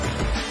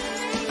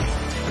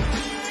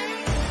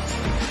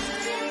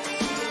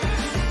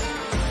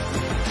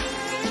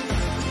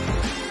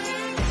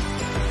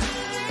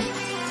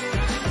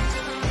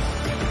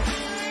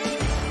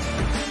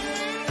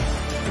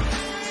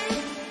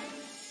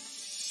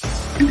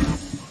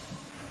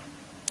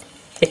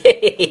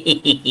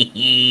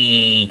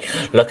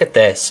Look at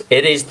this.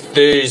 It is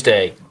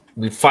Thursday.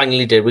 We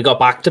finally did. We got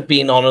back to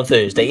being on a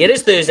Thursday. It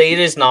is Thursday. It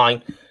is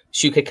 9.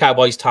 UK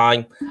Cowboys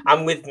time.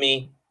 And with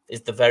me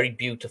is the very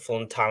beautiful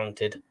and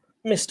talented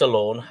Mr.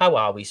 Lawn. How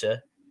are we,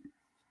 sir?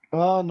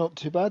 Not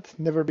too bad.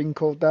 Never been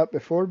called that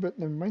before, but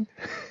never mind.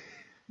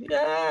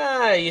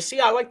 Yeah, you see,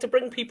 I like to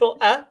bring people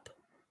up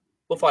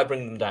before I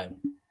bring them down.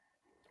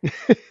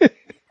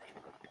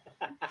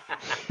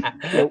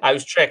 Well,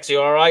 How's Trex?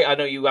 You all right? I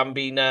know you haven't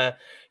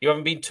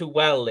been too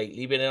well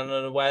lately. You've been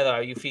under the weather. How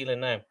are you feeling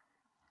now?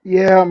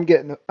 yeah, I'm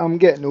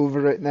getting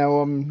over it now.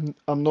 I'm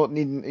not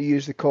needing to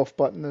use the cough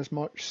button as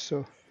much,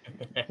 so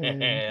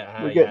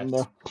we're getting Yes.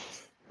 there.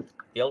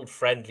 The old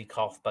friendly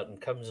cough button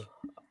comes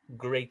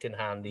great in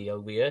handy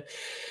over here,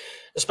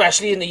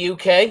 especially in the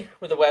UK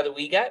with the weather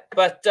we get.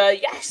 But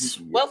yes,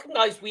 Yep. welcome,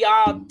 guys. We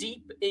are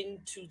deep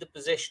into the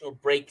positional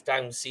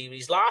breakdown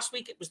series. Last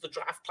week it was the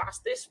draft class.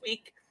 This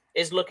week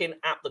is looking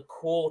at the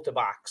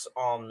quarterbacks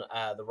on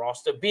the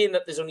roster. Being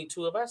that there's only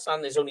two of us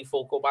and there's only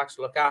four quarterbacks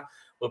to look at,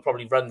 we'll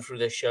probably run through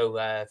this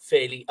show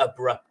fairly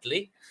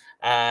abruptly.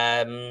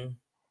 But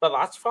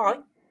that's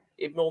fine.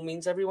 It all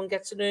means everyone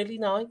gets an early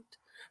night.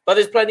 But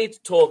there's plenty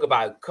to talk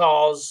about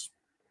because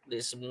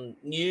there's some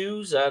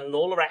news and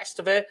all the rest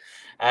of it.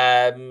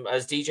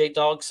 As DJ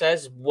Dog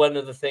says, one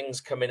of the things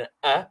coming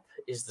up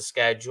is the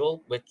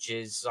schedule, which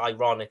is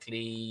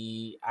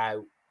ironically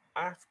out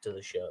after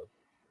the show.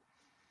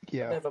 But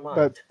Yeah, never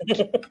but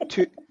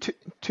mind.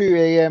 2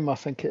 a.m. I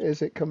think it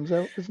is. It comes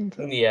out, isn't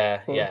it?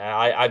 Yeah, Or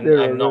yeah. I'm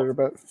there or not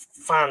thereabouts.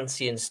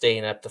 fancying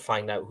staying up to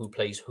find out who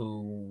plays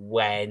who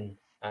when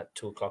at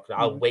 2 o'clock.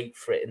 I'll Mm. wait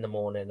for it in the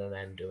morning and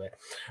then do it.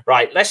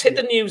 Right, let's hit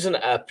the Yep. news and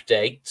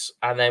updates,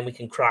 and then we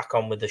can crack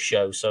on with the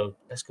show. So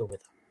let's go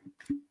with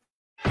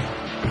that.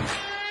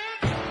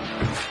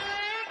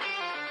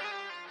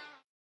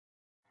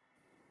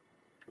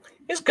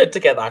 It's good to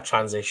get that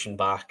transition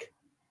back.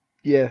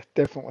 Yeah,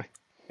 definitely.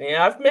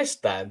 Yeah, I've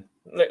missed them.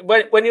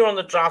 When you're on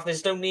the draft,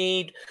 there's no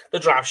need, the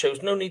draft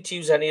shows, no need to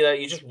use any of that.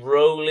 You're just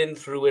rolling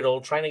through it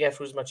all, trying to get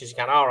through as much as you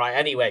can. All right,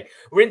 anyway,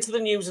 we're into the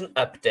news and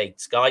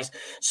updates, guys.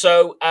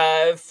 So,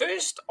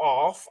 first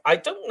off, I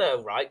don't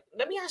know, right?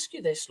 Let me ask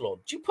you this, Lord.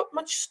 Do you put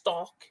much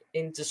stock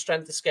into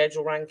strength of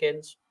schedule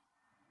rankings?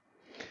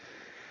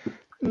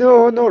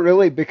 No, not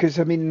really, because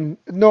I mean,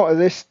 not at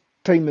this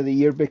time of the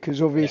year, because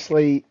Yeah.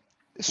 obviously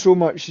so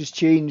much has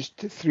changed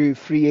through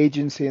free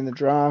agency and the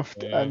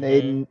draft, and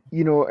Mm-hmm.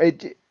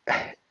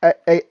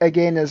 then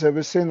again, as I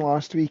was saying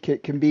last week,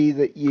 it can be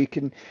that you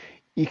can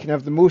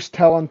have the most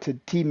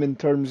talented team in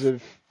terms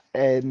of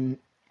um,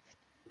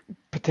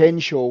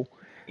 potential,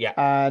 Yeah.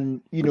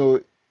 and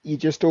you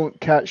just don't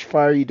catch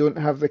fire, you don't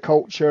have the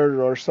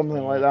culture or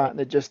something like Mm-hmm. that, and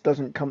it just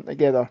doesn't come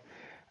together.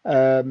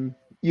 Um,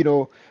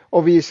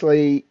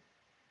 Obviously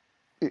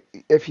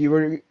if you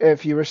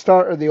were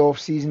start of the off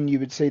season, you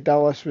would say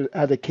Dallas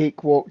had a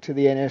cakewalk to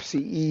the NFC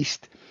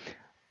East.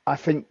 I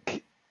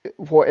think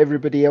what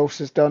everybody else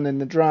has done in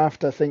the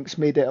draft, I think's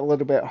made it a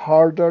little bit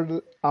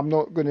harder. I'm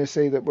not going to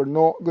say that we're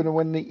not going to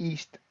win the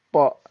East,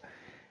 but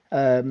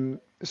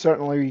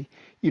certainly,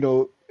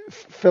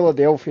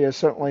 Philadelphia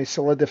certainly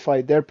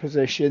solidified their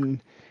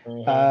position.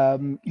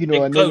 Mm-hmm.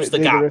 They've And they closed the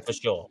they were gap a, for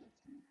sure.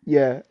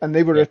 yeah, and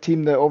they were Yeah. a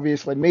team that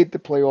obviously made the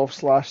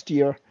playoffs last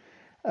year,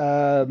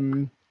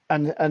 um,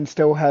 and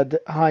still had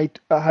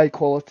high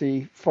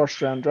quality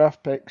first round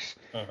draft picks,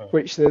 Mm-hmm.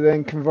 which they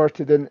then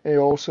converted into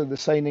also the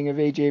signing of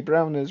AJ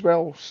Brown as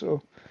well.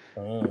 So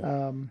Mm.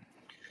 um,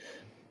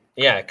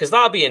 Yeah, because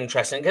that'll be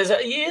interesting. Because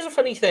here's a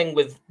funny thing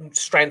with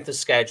strength of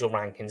schedule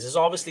rankings is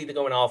obviously they're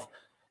going off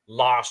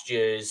last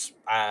year's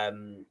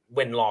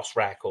win loss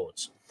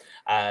records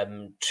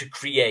to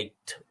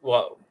create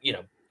what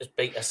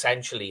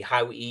essentially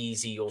how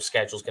easy your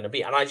schedule is going to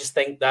be. And I just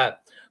think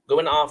that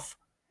going off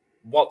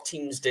what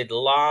teams did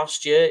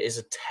last year is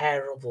a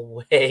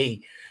terrible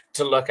way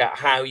to look at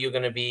how you're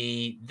going to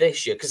be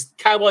this year. Because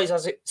Cowboys,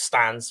 as it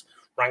stands,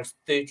 ranks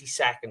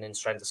 32nd in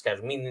strength of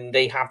schedule, meaning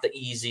they have the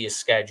easiest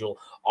schedule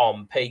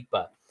on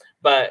paper.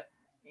 But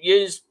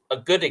here's a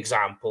good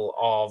example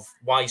of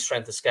why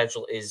strength of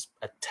schedule is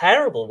a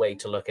terrible way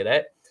to look at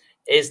it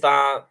is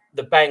that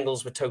the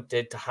Bengals were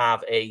touted to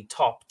have a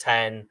top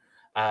 10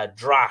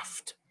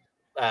 draft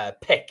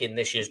pick in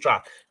this year's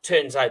draft.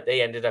 Turns out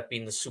they ended up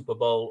being the Super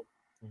Bowl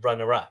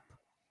runner up.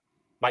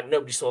 Like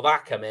nobody saw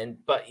that come in,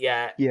 but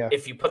yeah, yeah,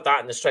 if you put that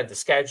in the strength of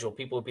schedule,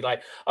 people would be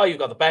like, "Oh, you've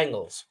got the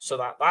Bengals," so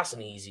that's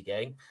an easy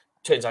game.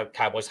 Turns out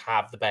Cowboys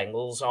have the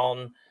Bengals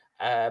on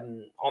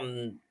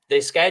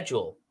their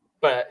schedule,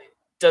 but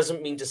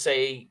doesn't mean to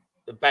say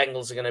the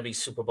Bengals are going to be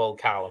Super Bowl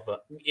caliber,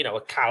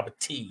 a caliber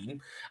team,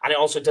 and it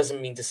also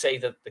doesn't mean to say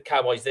that the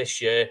Cowboys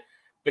this year,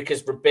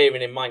 because we're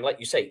bearing in mind, like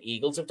you say,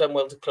 Eagles have done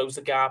well to close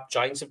the gap,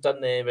 Giants have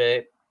done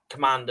their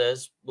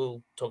Commanders.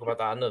 We'll talk about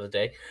that another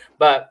day,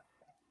 but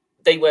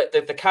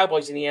the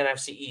Cowboys in the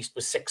NFC East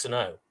were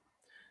 6-0.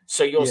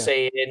 So you're yeah,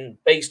 saying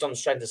based on the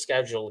strength of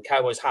schedule, the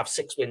Cowboys have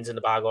 6 wins in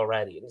the bag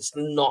already, and it's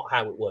not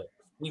how it works.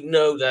 We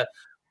know that.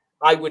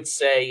 I would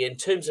say in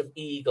terms of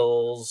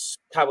Eagles,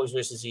 Cowboys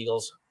versus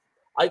Eagles,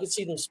 I could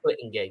see them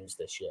splitting games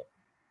this year.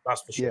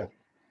 That's for Yeah,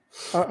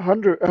 sure.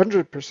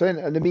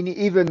 100%. And I mean,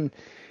 even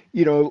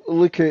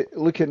look at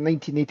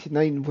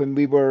 1989 when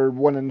we were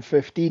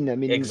 1-15. I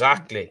mean,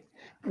 Exactly.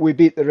 we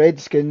beat the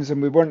Redskins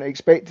and we weren't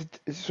expected.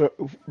 So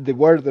they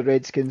were the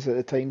Redskins at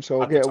the time, so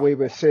I'll At the get time. away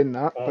with saying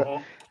that. But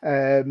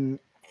Uh-huh.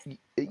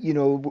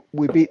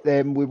 we beat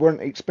them. We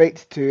weren't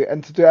expected to,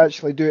 and to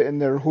actually do it in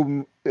their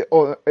home at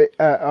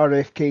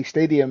RFK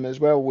Stadium as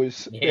well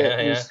was it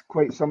Yeah, yeah. was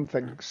quite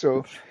something.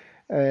 So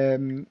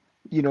um,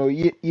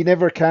 you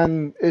never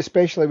can,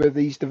 especially with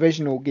these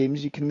divisional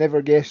games, you can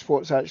never guess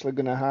what's actually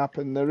going to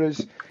happen.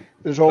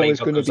 There's always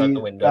Playbook going to goes out the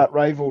be window. that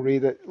rivalry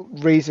that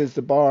raises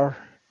the bar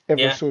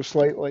ever Yeah, so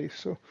slightly.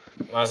 So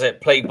that's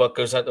it. Playbook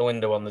goes out the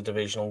window on the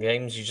divisional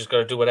games. You just got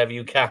to do whatever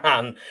you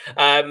can.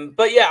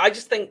 But yeah, I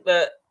just think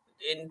that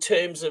in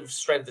terms of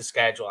strength of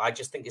schedule, I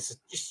just think it's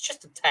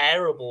just a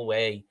terrible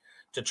way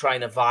to try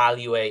and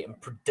evaluate and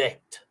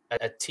predict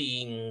a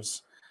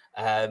team's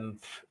um,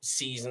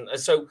 season.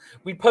 So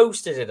we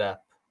posted it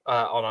up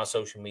on our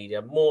social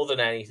media more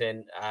than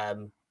anything.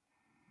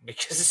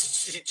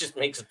 Because it just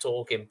makes a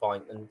talking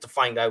point and to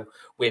find out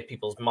where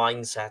people's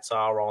mindsets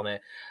are on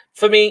it.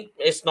 For me,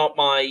 it's not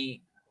my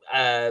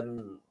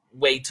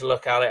way to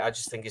look at it. I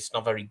just think it's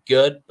not very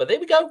good. But there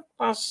we go.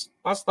 That's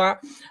that.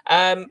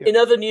 yep, In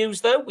other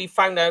news, though, we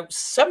found out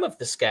some of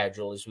the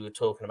schedule as we were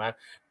talking about.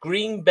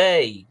 Green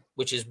Bay,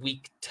 which is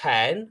week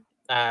 10,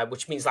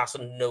 which means that's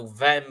a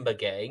November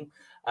game.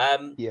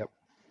 yep,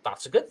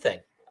 That's a good thing.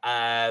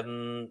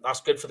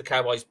 That's good for the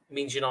Cowboys.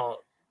 Means you're not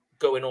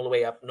going all the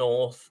way up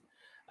north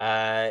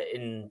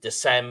in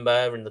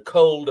December in the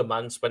colder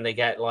months when they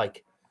get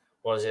like,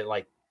 what is it,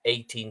 like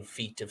 18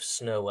 feet of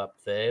snow up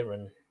there,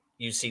 and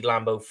you see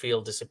Lambeau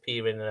Field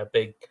disappearing in a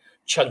big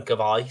chunk of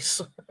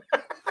ice.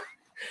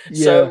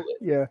 yeah, So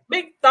yeah.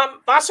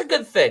 that's a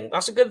good thing.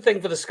 That's a good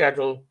thing for the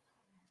schedule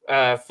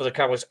for the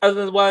Cowboys.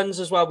 Other ones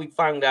as well, we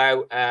found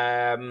out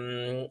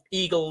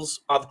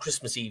Eagles are the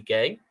Christmas Eve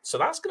game. So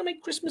that's going to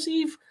make Christmas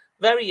Eve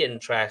very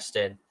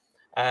interesting.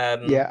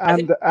 Yeah, I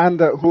think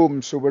and at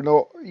home, so we're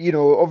not,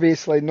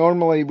 obviously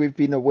normally we've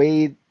been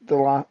away the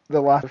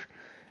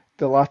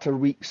latter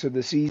weeks of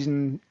the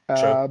season,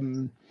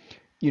 true.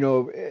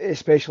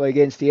 especially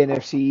against the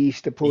NFC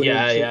East Yeah,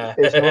 opponents.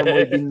 It's normally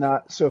yeah. been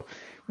that, so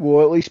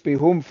we'll at least be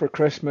home for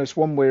Christmas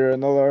one way or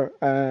another.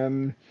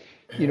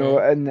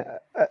 Mhm. And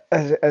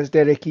as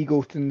Derek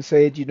Eagleton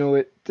said,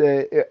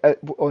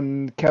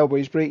 on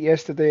Cowboys break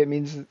yesterday, it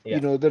means Yeah.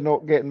 they're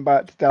not getting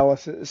back to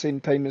Dallas at the same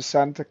time as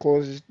Santa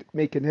Claus is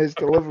making his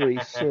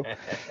deliveries. So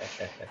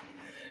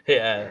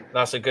Yeah,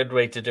 that's a good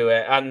way to do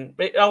it. And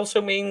it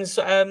also means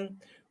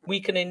we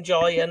can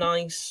enjoy a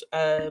nice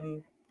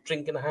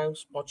drink in the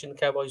house, watching the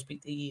Cowboys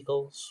beat the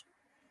Eagles.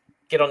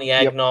 Get on the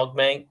yep, eggnog,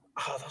 mate.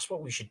 Oh, that's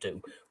what we should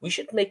do. We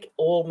should make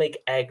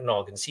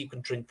eggnog and see who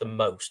can drink the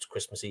most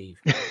Christmas Eve.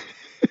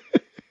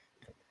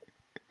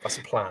 That's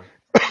a plan.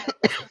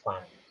 That's the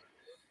plan.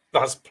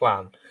 That's the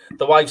plan.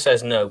 The wife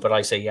says no, but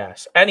I say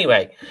yes.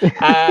 Anyway,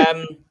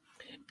 um,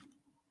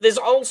 there's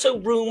also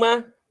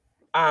rumor,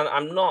 and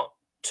I'm not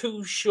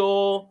too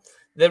sure.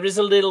 There is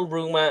a little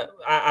rumor,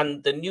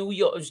 and the New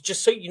York,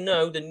 just so you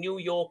know, the New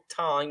York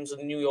Times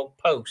and the New York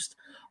Post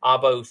are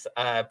both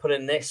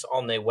putting this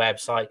on their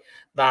website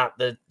that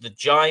the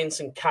Giants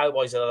and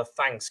Cowboys are a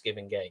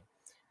Thanksgiving game.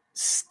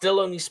 Still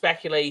only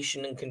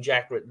speculation and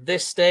conjecture at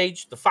this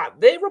stage. The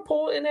fact they're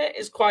reporting it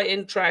is quite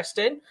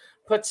interesting.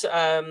 Puts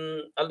a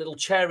little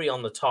cherry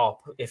on the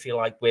top, if you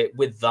like,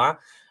 with that.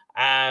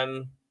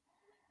 Um,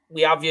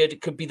 we have heard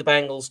it could be the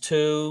Bengals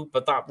too,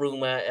 but that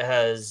rumor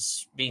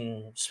has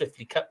been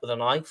swiftly cut with a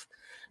knife.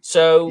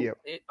 So yep.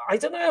 I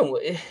don't know.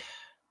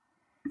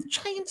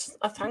 Giants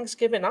at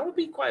Thanksgiving, that would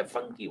be quite a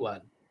funky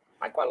one.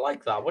 I quite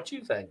like that. What do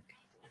you think?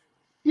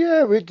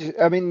 Yeah,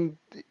 I mean,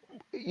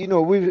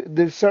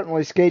 they've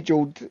certainly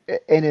scheduled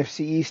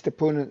NFC East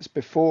opponents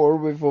before.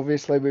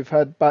 We've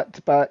had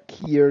back-to-back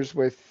years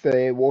with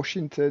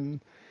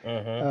Washington,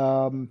 Mm-hmm.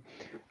 um,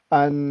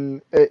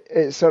 and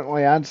it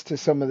certainly adds to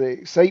some of the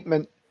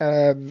excitement.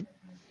 And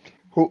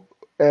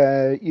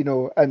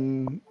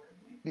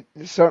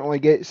it certainly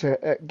gets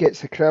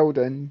a crowd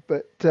in.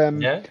 But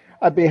Yeah.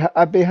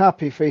 I'd be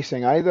happy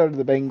facing either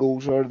the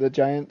Bengals or the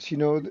Giants.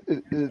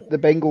 The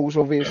Bengals,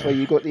 obviously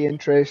you got the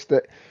interest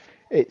that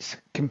it's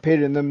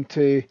comparing them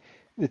to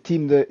the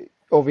team that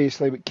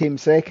obviously came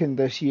second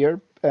this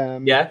year, Yeah.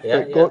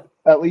 Yeah. but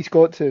Yeah. at least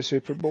got to the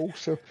Super Bowl.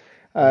 So,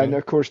 and Mm-hmm.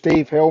 of course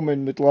Dave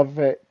Hellman would love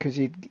it because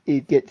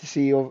he'd get to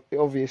see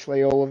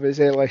obviously all of his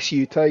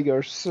LSU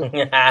Tigers. So,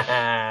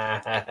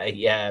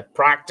 Yeah,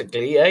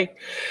 practically, eh?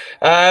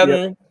 yep,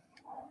 Um,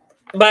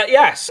 but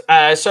yes,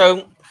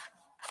 so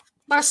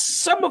that's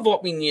some of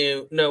what we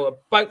know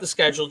about the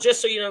schedule.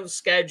 Just so you know, the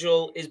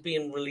schedule is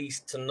being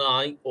released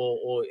tonight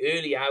or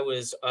early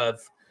hours of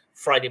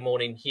Friday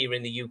morning here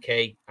in the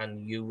UK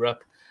and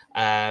Europe.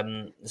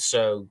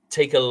 So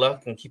take a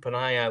look and keep an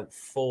eye out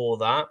for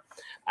that.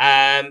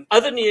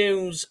 Other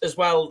news as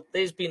well,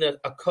 there's been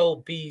a Cole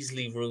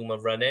Beasley rumor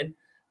running.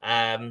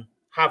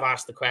 have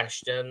asked the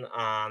question,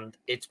 and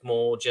it's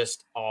more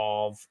just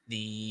of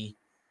the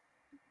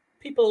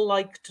people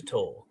like to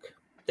talk.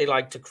 They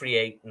like to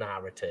create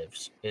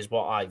narratives, is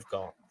what I've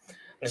got. And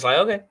it's like,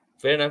 okay,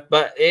 fair enough.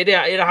 But it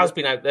has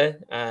been out there.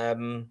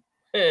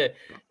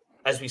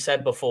 As we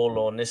said before,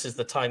 Lorne, this is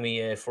the time of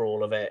year for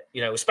all of it.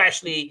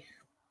 Especially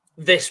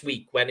this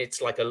week when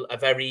it's like a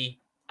very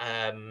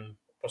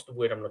what's the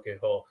word I'm looking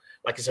for?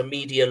 Like it's a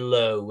media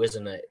low,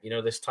 isn't it?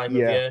 This time of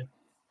year.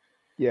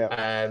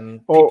 Yeah.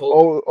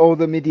 People. All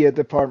the media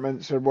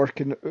departments are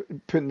working,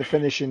 putting the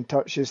finishing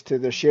touches to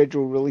their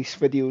scheduled release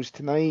videos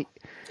tonight.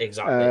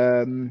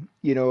 Exactly.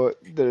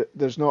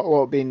 There's not a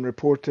lot being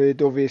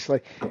reported.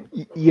 Obviously,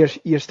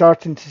 you're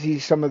starting to see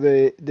some of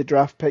the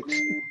draft picks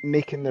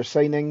making their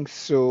signings,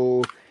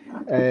 so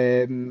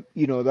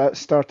that's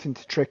starting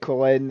to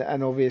trickle in,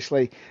 and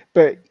obviously,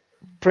 but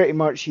pretty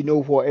much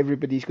what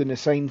everybody's going to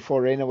sign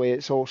for anyway.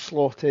 It's all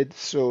slotted,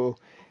 so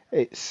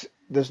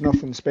there's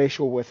nothing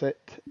special with it.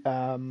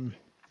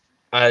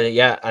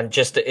 Yeah, and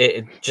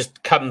it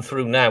just come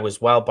through now as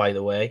well. By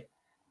the way,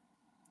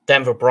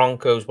 Denver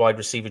Broncos wide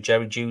receiver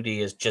Jerry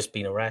Jeudy has just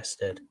been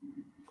arrested.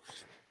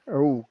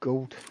 Oh,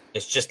 gold!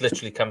 It's just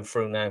literally come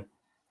through now.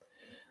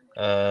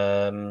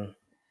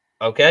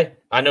 Okay,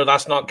 I know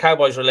that's not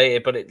Cowboys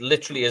related, but it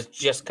literally has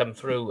just come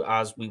through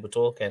as we were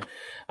talking.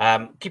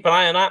 Keep an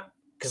eye on that,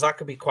 because that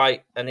could be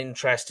quite an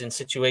interesting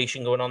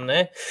situation going on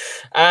there.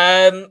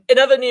 In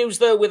other news,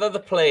 though, with other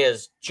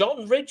players,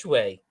 John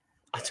Ridgway,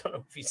 I don't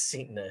know if you've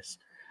seen this,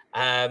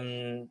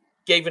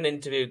 gave an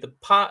interview. The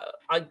part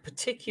I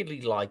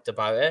particularly liked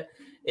about it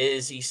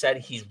is he said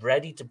he's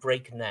ready to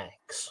break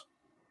necks.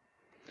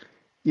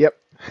 Yep.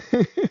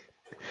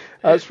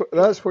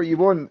 That's what you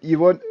want.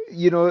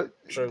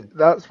 True.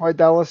 That's why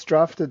Dallas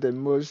drafted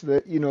him, was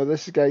that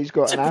this guy's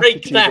got an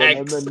attitude in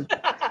him,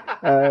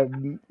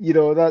 and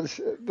that's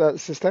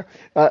the stuff.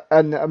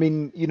 And I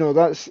mean,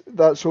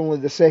 that's only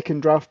the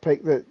second draft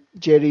pick that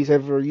Jerry's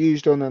ever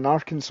used on an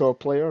Arkansas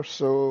player.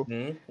 So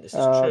this is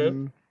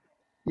true.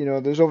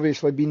 There's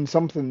obviously been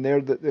something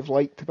there that they've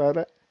liked about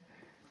it.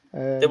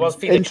 There was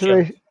Felix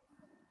Jones.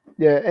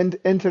 Yeah, and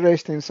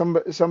interesting.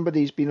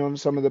 Somebody's been on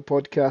some of the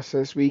podcasts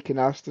this week and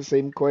asked the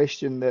same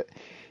question, that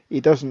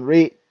he doesn't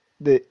rate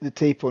the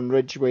tape on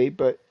Ridgway,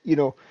 but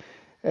I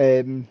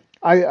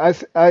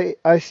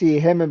see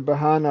him and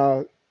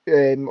Bahana.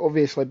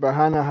 Obviously,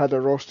 Bahana had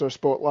a roster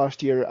spot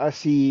last year. I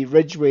see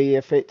Ridgway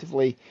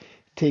effectively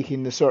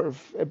taking the sort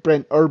of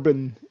Brent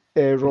Urban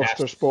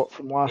roster spot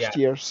from last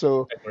year.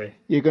 So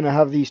you're going to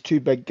have these two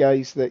big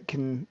guys that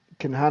can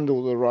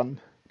handle the run.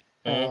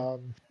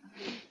 Mm-hmm.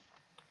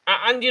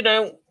 And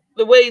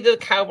the way the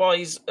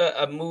Cowboys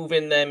are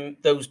moving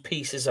those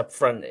pieces up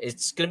front,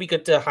 it's going to be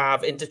good to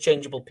have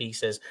interchangeable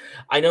pieces.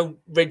 I know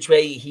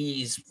Ridgway,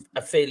 he's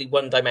a fairly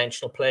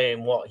one-dimensional player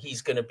in what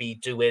he's going to be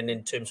doing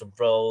in terms of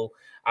role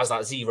as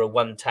that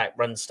 0-1 tech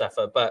run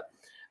stuffer, but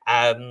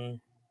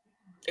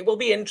it will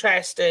be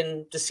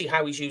interesting to see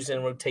how he's using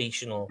a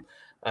rotational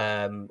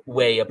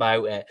way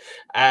about it.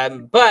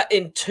 But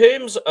in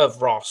terms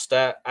of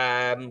roster,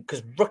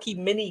 because rookie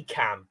mini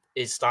camp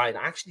is starting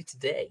actually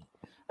today,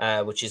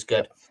 which is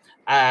good.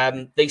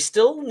 They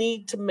still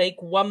need to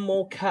make one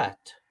more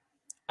cut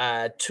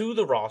to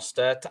the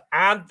roster to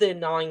add their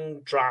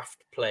 9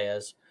 draft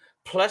players,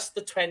 plus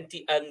the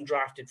 20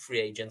 undrafted free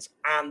agents,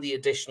 and the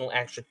additional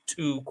extra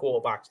 2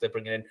 quarterbacks they're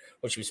bringing in,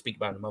 which we speak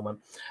about in a moment.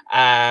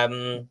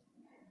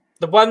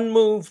 The one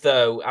move,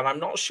 though, and I'm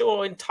not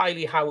sure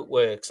entirely how it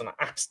works, and I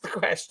asked the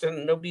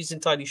question, nobody's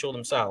entirely sure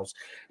themselves,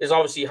 is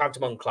obviously you have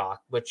Damone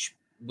Clark, which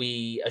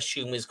we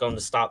assume is going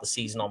to start the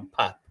season on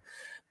PUP.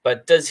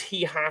 But does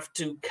he have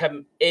to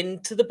come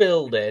into the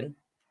building,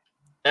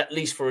 at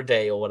least for a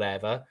day or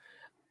whatever,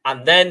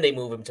 and then they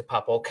move him to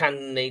PUP? Or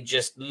can they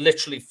just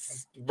literally,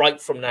 right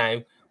from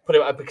now, put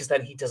it out, because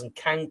then he doesn't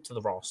count to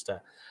the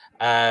roster?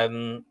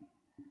 That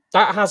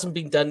hasn't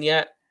been done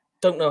yet.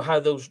 Don't know how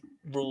those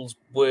rules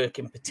work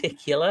in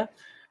particular.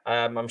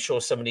 I'm sure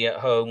somebody at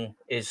home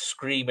is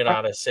screaming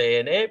at us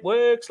saying, it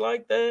works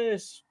like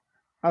this.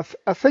 I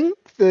think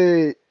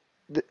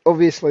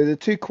obviously the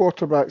 2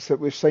 quarterbacks that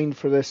we've signed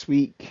for this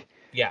week,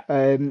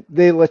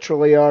 they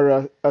literally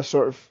are a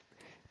sort of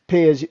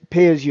pay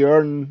as you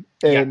earn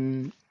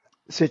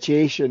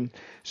situation.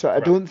 So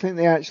I don't think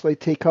they actually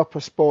take up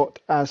a spot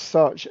as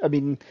such. I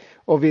mean,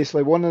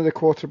 obviously one of the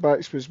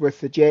quarterbacks was with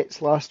the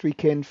Jets last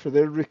weekend for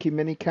their rookie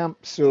minicamp.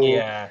 So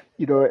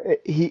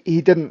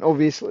he didn't,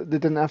 obviously they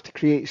didn't have to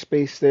create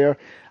space there.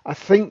 I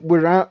think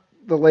we're at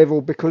the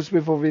level, because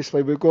we've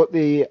got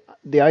the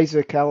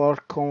Isaac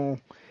Alarcon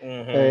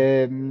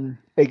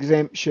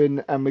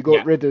exemption, and we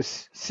got rid of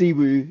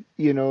Siwu,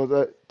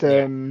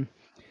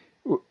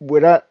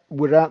 we're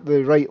at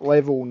the right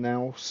level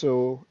now.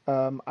 So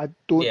I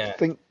don't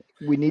think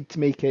we need to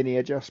make any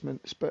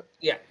adjustments, but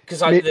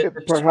because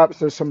perhaps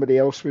there's somebody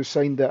else who's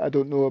signed that I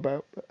don't know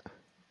about. But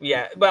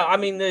well, I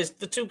mean, there's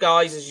the 2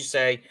 guys, as you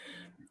say.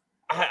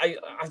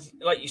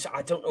 like you said,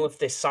 I don't know if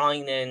they're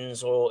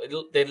sign-ins or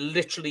they're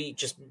literally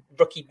just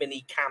rookie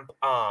mini camp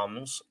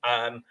arms.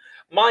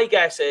 My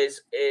guess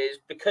is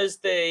because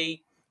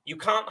you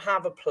can't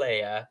have a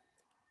player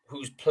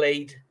who's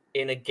played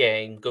in a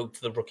game go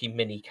to the rookie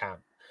mini camp.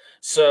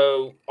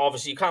 So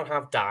obviously you can't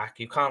have Dak,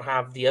 you can't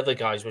have the other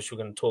guys, which we're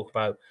going to talk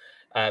about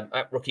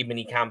at rookie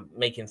mini camp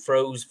making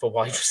throws for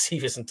wide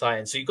receivers and tight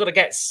ends. So you've got to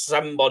get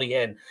somebody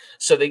in.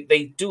 So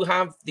they do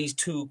have these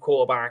two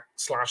quarterback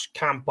 /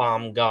 camp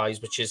arm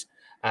guys, which is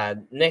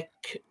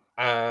Nick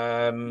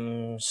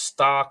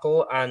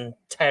Starkel and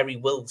Terry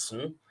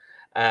Wilson.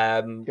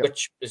 Yep.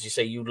 Which, as you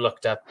say, you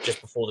looked up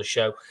just before the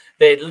show.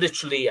 They're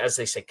literally, as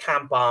they say,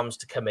 camp arms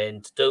to come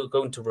in, to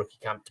go into rookie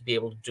camp to be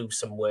able to do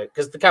some work.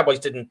 Because the Cowboys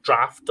didn't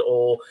draft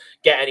or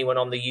get anyone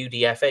on the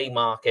UDFA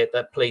market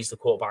that plays the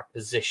quarterback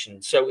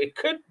position. So it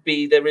could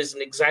be there is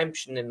an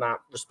exemption in that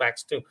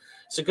respect too.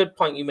 It's a good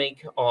point you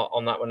make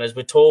on that one as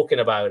we're talking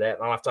about it.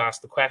 And I'll have to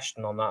ask the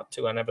question on that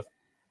too. I never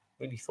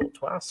really thought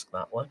to ask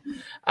that one.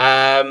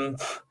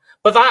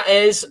 But that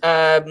is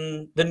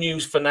the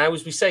news for now.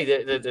 As we say,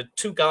 the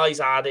two guys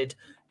added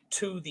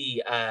to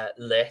the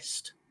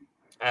list.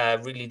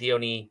 Really, the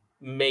only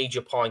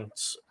major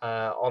points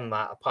on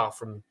that, apart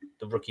from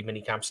the rookie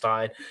minicamp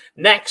starting.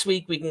 Next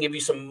week, we can give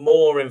you some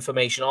more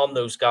information on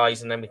those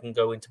guys, and then we can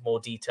go into more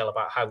detail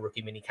about how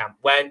rookie minicamp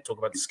went, talk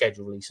about the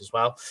schedule release as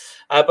well.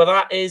 But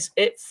that is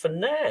it for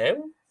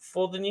now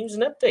for the news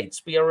and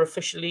updates. We are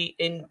officially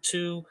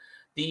into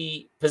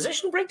the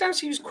position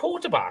breakdowns to use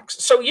quarterbacks.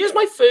 So here's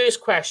my first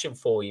question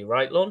for you,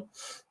 right, Lon?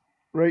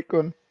 Right, go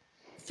on.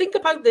 Think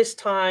about this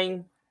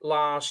time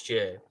last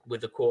year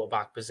with the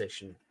quarterback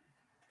position.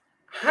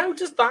 How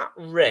does that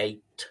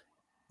rate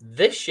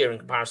this year in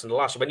comparison to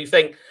last year? When you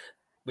think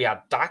we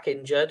had Dak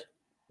injured,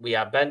 we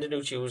had Ben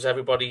DiNucci, who's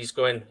everybody's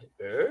going,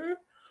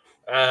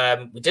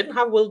 we didn't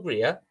have Will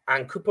Grier,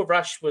 and Cooper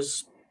Rush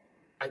was,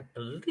 I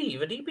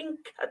believe, had he been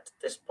cut at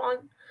this point?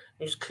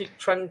 He was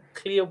trying to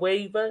clear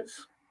waivers.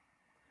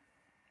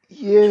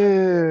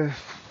 Yeah,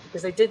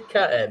 because they did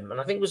cut him, and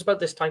I think it was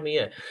about this time of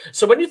year.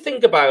 So when you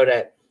think about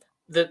it,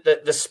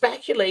 the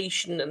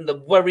speculation and the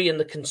worry and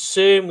the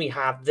concern we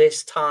had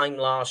this time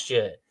last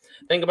year,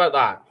 think about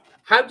that.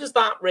 How does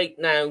that rate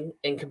now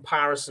in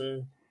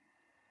comparison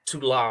to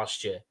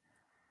last year?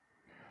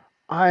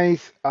 I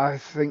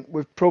think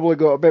we've probably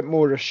got a bit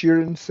more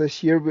assurance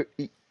this year. But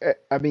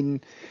I mean,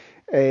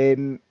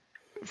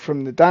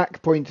 from the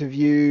Dak point of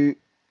view,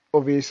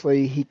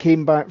 obviously he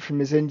came back from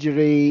his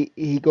injury.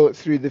 He got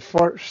through the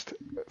first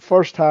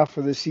half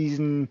of the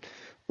season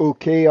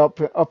okay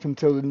up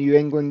until the New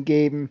England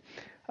game.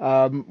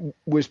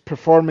 Was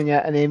performing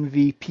at an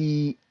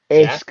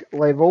MVP-esque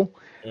level.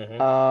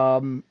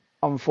 Mm-hmm.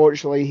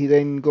 Unfortunately, he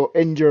then got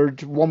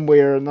injured one way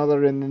or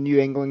another in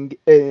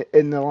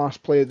the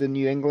last play of the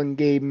New England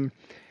game.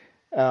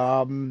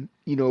 And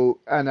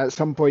at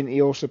some point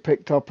he also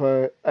picked up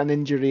an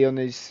injury on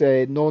his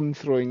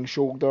non-throwing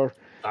shoulder.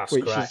 That's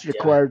which correct, has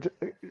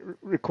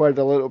required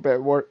a little bit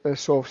of work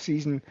this off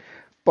season.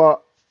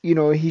 But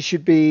he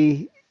should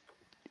be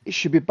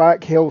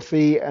back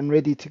healthy and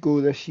ready to go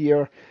this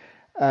year.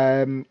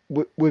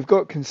 We've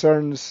got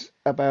concerns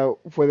about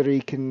whether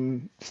he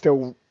can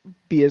still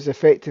be as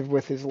effective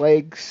with his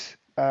legs.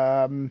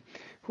 But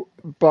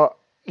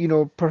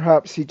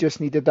perhaps he just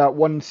needed that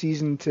one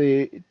season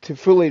to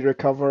fully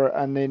recover,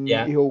 and then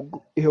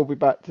he'll be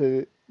back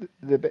to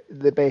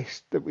the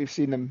best that we've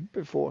seen him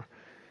before.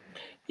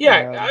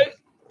 Yeah,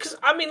 because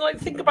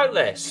think about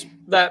this: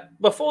 that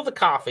before the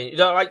calf,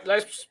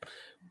 let's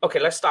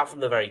start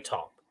from the very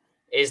top.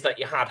 Is that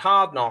you had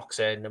Hard Knocks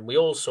in, and we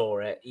all saw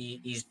it.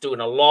 He's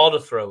doing a lot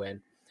of throwing.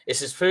 It's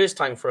his first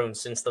time throwing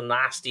since the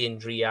nasty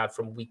injury he had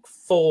from week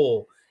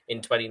 4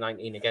 in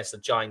 2019 against the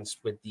Giants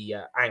with the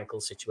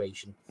ankle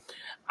situation.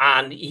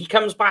 And he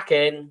comes back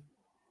in,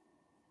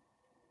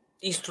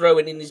 he's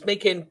throwing, and he's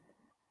making,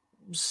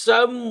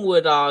 some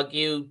would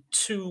argue,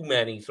 too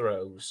many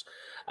throws.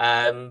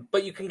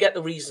 But you can get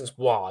the reasons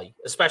why,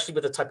 especially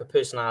with the type of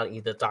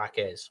personality that Dak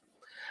is.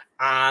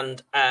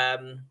 And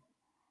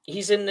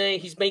he's in there,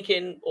 he's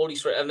making all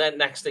these, and then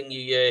next thing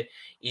you hear,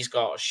 he's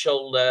got a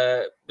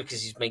shoulder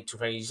because he's made too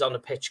many, he's on a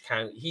pitch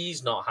count,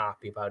 he's not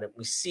happy about it.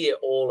 We see it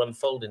all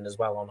unfolding as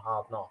well on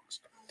Hard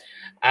Knocks.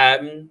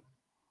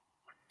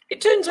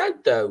 It turns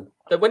out, though,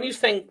 that when you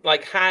think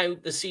like how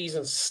the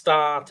season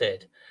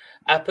started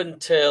up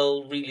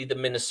until really the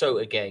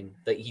Minnesota game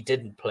that he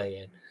didn't play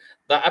in,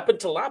 that up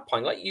until that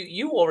point, like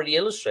you already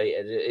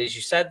illustrated, as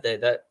you said there,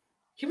 that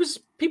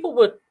people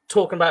were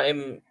talking about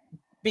him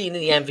being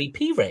in the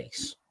MVP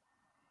race.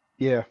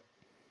 Yeah,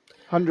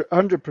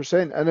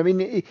 100%. And I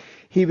mean,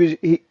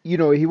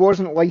 he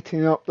wasn't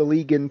lighting up the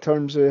league in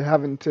terms of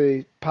having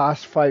to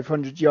pass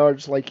 500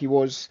 yards like he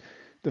was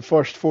the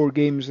first 4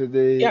 games of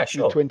the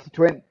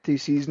 2020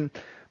 season.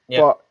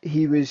 Yeah. But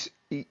he was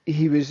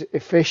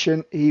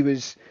efficient. He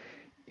was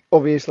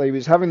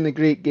having the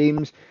great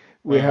games.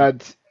 We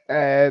had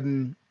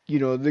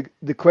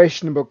the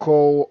questionable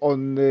call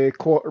on the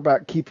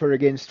quarterback keeper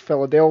against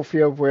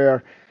Philadelphia,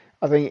 where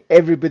I think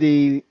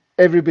everybody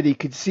everybody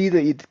could see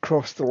that he'd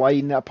crossed the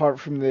line, apart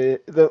from the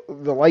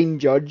line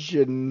judge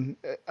and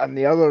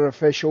the other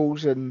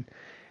officials, and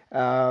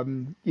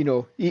even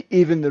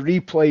the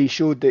replay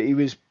showed that he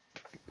was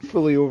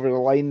fully over the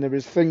line. There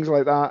was things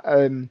like that,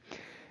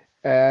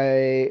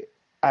 uh,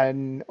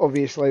 and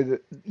obviously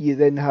you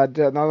then had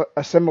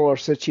a similar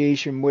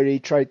situation where he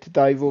tried to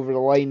dive over the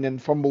line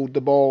and fumbled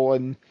the ball,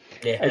 and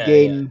Yeah, yeah.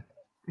 again,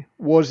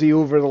 was he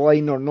over the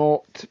line or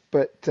not?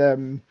 But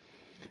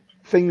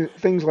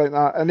things like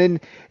that, and then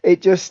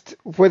it just,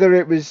 whether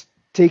it was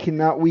taking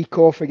that week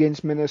off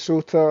against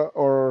Minnesota,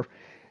 or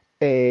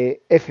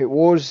if it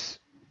was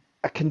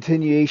a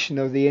continuation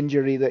of the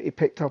injury that he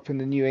picked up in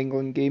the New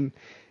England game,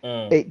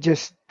 Mm. it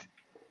just,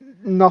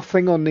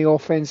 nothing on the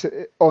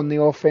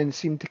offense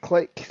seemed to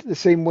click the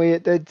same way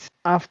it did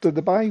after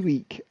the bye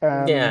week.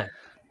 Yeah.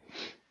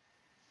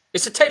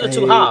 It's a tale of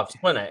two Uh, halves,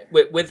 wasn't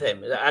it, with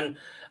him? And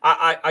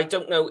I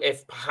don't know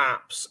if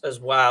perhaps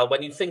as well,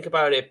 when you think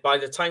about it, by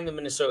the time the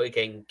Minnesota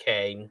game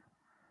came,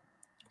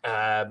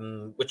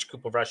 which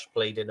Cooper Rush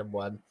played in and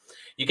won,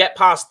 you get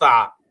past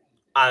that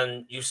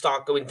and you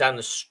start going down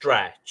the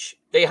stretch.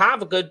 They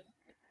have a good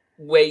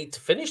way to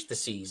finish the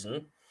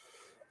season.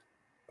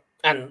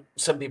 And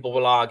some people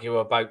will argue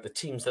about the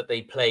teams that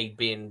they played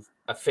being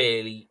a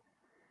fairly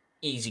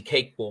easy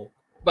cakewalk.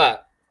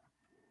 But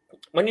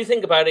when you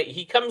think about it,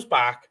 he comes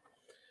back.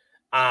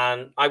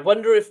 And I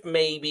wonder if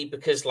maybe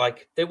because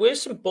like there were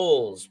some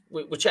balls,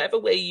 whichever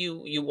way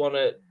you want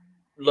to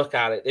look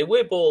at it, there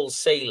were balls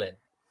sailing,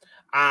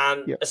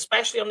 and yeah,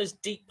 especially on his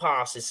deep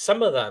passes,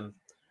 some of them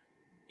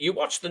you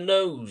watch the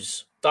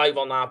nose dive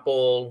on that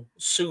ball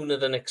sooner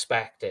than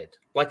expected,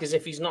 like as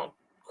if he's not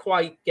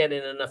quite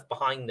getting enough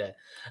behind it,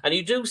 and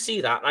you do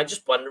see that. And I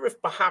just wonder if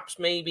perhaps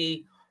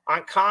maybe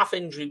that calf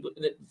injury,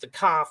 the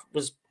calf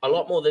was a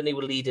lot more than they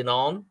were leading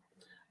on,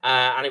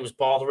 and it was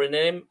bothering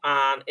him,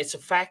 and it's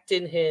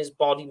affecting his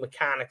body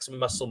mechanics and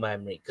muscle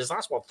memory, because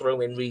that's what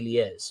throwing really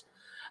is.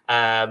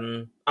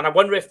 And I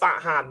wonder if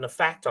that had an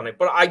effect on it.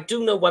 But I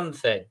do know one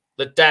thing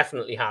that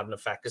definitely had an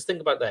effect, because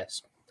think about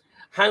this: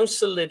 how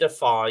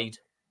solidified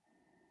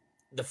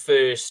the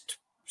first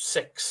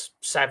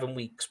 6-7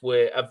 weeks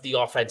were of the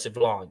offensive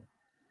line.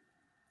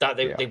 That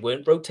yeah, they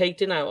weren't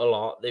rotating out a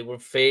lot; they were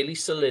fairly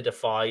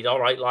solidified. All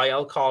right,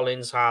 Lyle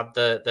Collins had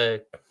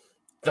the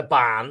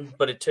ban,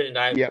 but it turned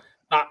out yeah,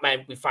 that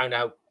meant we found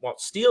out what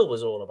Steele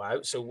was all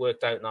about, so it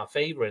worked out in our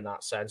favor in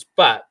that sense.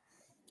 But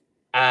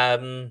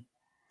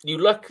you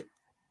look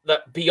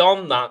that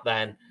beyond that,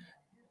 then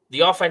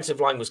the offensive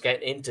line was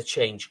getting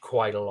interchanged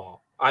quite a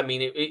lot. I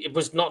mean, it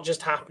was not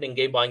just happening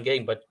game by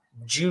game, but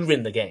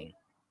during the game.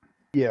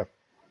 yeah.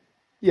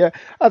 Yeah,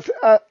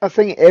 I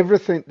think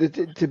everything.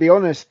 To be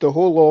honest, the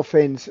whole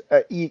offense.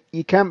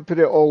 You can't put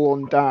it all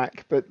on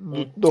Dak, but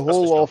the That's for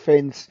whole sure.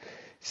 offense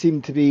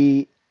seemed to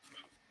be,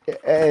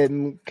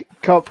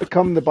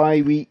 come the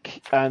bye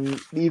week and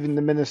even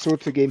the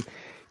Minnesota game.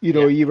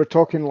 Yeah. You were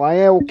talking.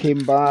 Lyle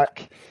came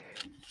back.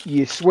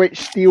 You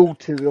switched Steele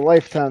to the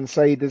left hand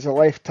side as a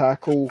left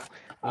tackle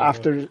Mm-hmm.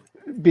 after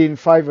being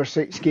 5 or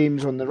 6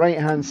 games on the right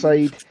hand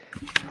side.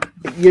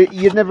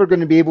 You're never going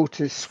to be able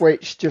to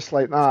switch just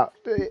like that.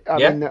 I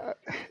Yeah. mean,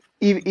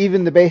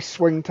 even the best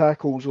swing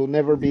tackles will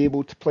never be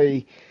able to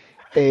play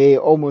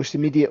almost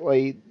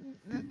immediately.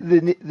 They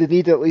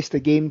need at least a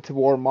game to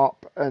warm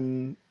up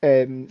and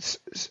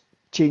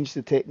change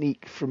the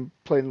technique from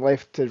playing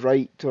left to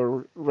right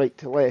or right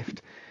to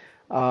left.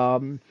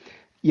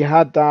 You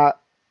had that.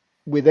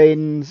 We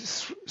then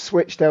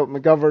switched out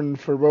McGovern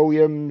for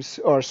Williams,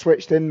 or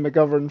switched in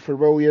McGovern for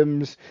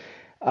Williams.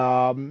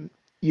 Um,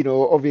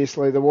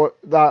 Obviously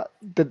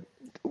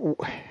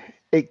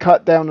it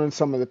cut down on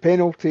some of the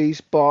penalties,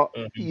 but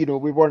Mm-hmm.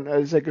 we weren't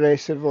as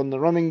aggressive on the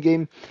running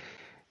game.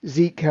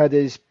 Zeke had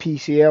his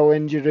PCL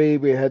injury.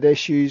 We had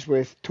issues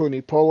with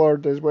Tony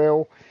Pollard as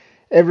well.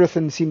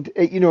 Everything seemed,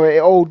 it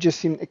all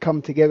just seemed to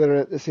come together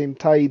at the same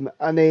time,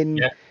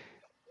 Yeah.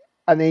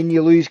 and then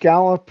you lose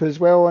Gallup as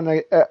well.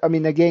 And I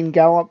mean, again,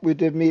 Gallup would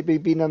have maybe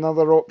been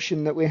another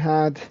option that we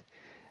had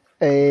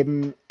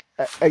um,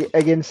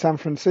 against San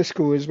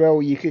Francisco as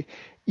well.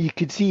 You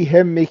could see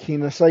him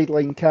making a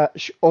sideline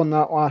catch on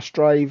that last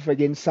drive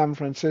against San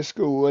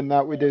Francisco, and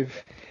that would have,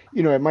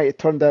 it might have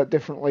turned out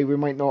differently. We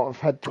might not have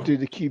had to do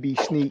the QB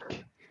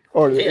sneak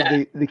or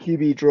Yeah. the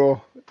QB draw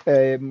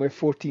with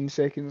 14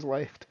 seconds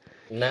left.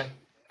 No.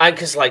 And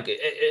because, like,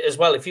 as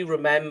well, if you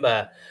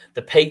remember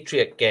the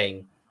Patriot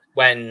game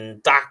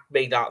when Dak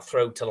made that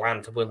throw to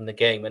land to win the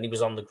game and he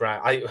was on the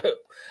ground,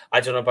 I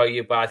don't know about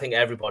you, but I think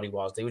everybody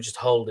was. They were just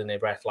holding their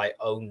breath, like,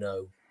 oh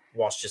no,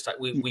 what's just like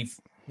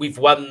we've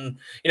won,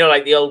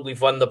 like the old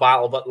we've won the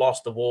battle but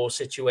lost the war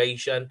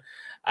situation.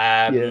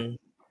 Yeah,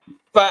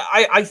 But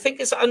I think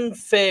it's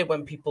unfair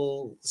when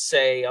people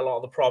say a lot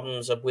of the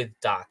problems are with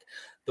Dak.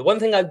 The one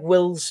thing I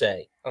will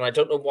say, and I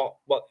don't know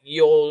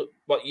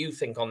what you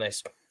think on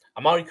this,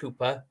 Amari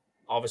Cooper,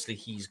 obviously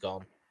he's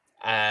gone.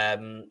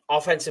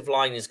 Offensive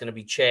line is going to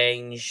be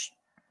changed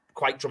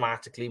quite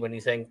dramatically when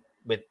you think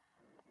with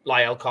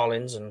Lyle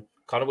Collins and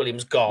Connor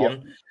Williams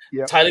gone.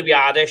 Yep. Tyler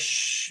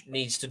Biadasz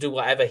needs to do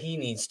whatever he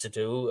needs to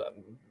do.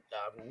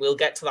 We'll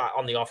get to that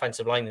on the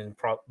offensive line in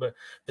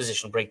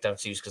position breakdown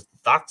series, because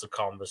that's a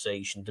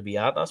conversation to be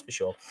had, that's for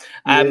sure.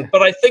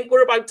 But I think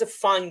we're about to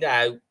find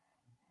out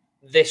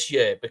this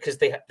year, because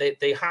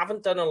they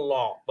haven't done a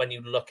lot when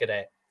you look at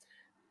it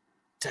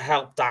to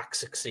help Dak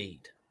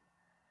succeed.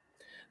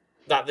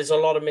 That there's a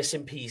lot of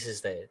missing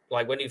pieces there.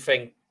 Like when you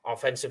think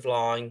offensive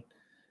line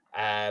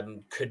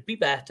could be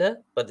better,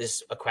 but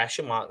there's a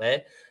question mark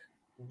there.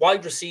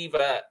 Wide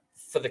receiver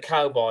for the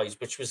Cowboys,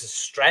 which was a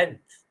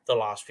strength the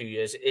last few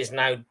years, is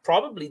now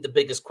probably the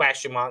biggest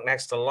question mark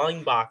next to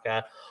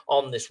linebacker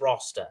on this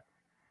roster.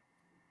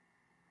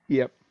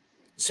 Yep.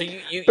 So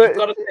you've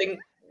got to think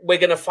we're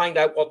going to find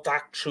out what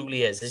Dak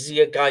truly is. Is he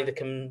a guy that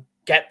can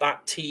get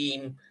that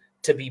team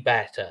to be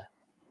better?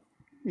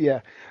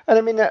 Yeah. And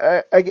I mean,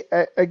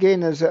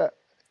 again,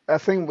 I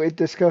think we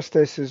discussed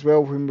this as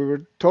well when we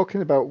were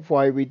talking about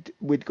why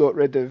we'd got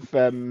rid of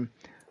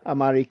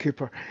Amari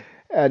Cooper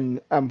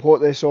and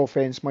what this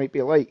offense might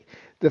be like.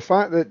 The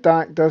fact that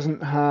Dak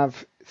doesn't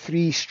have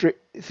three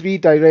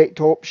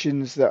direct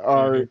options that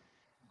are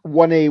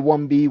 1A,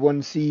 1B,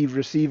 1C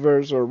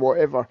receivers or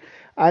whatever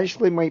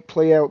actually might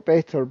play out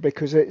better,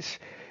 because it's,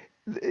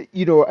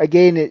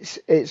 again,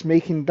 it's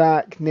making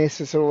Dak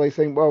necessarily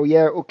think, well,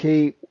 yeah,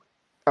 okay,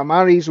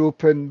 Amari's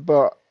open,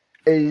 but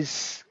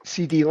is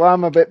CD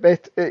Lamb a bit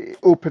better,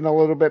 open a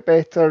little bit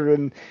better,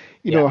 and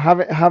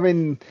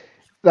having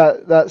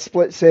that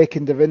split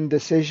second of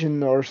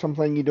indecision or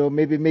something,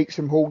 maybe makes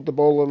him hold the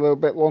ball a little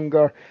bit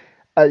longer.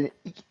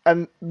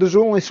 And there's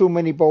only so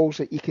many balls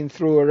that you can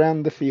throw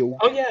around the field.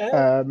 Oh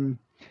yeah.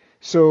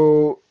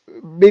 So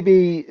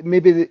maybe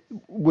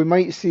we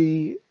might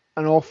see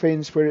an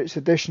offense where it's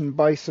addition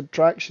by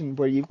subtraction,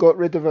 where you've got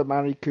rid of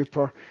Amari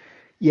Cooper.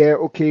 Yeah,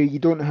 okay, you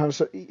don't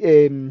have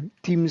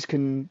teams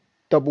can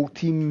double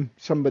team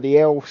somebody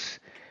else,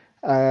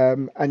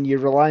 and you're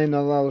relying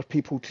on other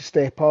people to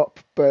step up,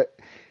 but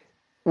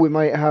we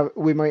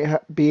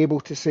might be able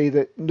to say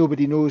that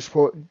nobody knows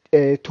what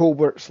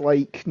Tolbert's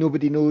like.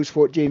 Nobody knows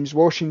what James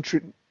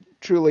Washington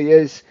truly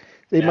is.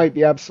 They might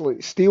be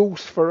absolute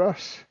steals for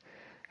us,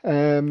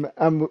 and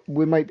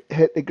we might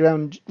hit the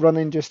ground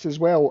running just as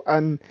well.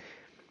 And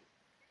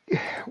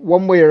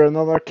one way or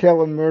another,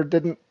 Kellen Moore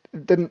didn't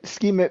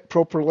scheme it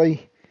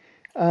properly,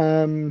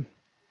 to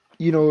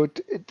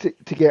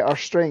get our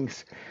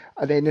strengths.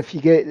 And then if you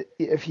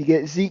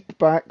get Zeke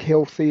back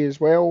healthy as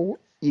well,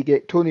 you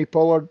get Tony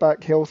Pollard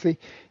back healthy.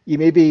 You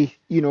maybe,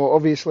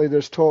 obviously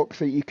there's talk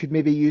that you could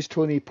maybe use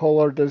Tony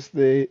Pollard as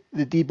the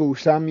Deebo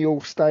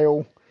Samuel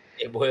style.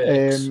 It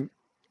works.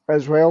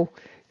 As well,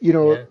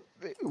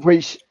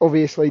 which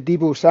obviously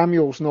Deebo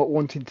Samuel's not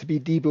wanting to be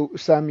Deebo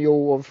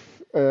Samuel of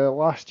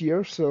last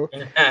year. So,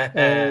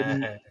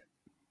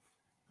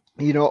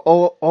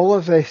 all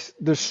of this,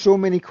 there's so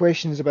many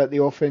questions about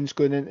the offense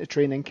going into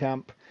training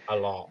camp. A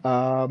lot.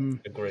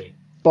 Agree.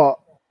 But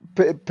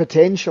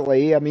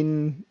potentially, I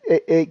mean,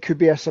 it could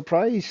be a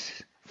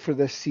surprise for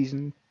this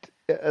season,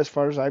 as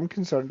far as I'm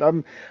concerned.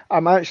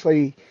 I'm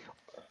actually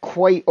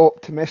quite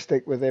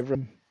optimistic with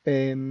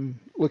everyone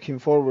looking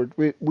forward.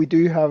 We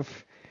do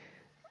have,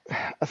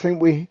 I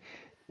think we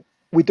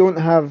don't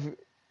have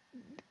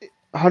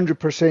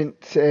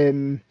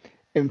 100%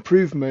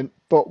 improvement,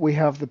 but we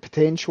have the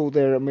potential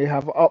there, and we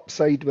have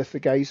upside with the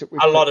guys that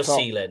we've a lot of up.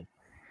 ceiling.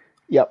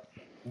 Yep.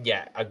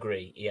 Yeah,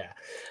 agree. Yeah,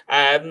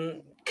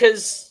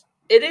 because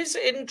it is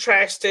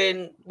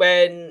interesting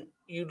when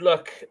you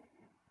look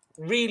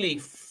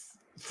really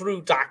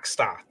through Dak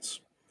stats.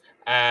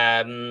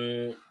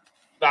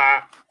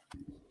 That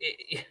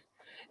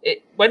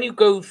when you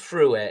go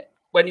through it,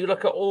 when you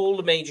look at all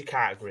the major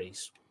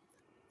categories,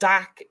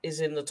 Dak is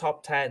in the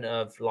top 10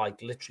 of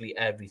like literally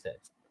everything.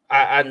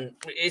 And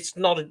it's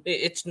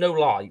no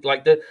lie.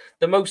 Like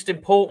the most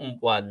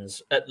important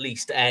ones, at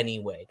least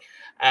anyway.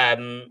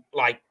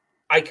 Like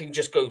I can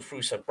just go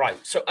through some, right?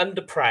 So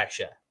under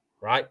pressure,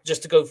 right?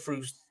 Just to go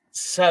through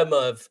some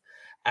of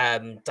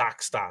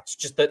Dak stats,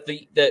 just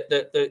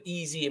the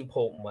easy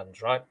important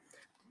ones, right?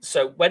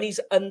 So when he's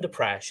under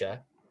pressure,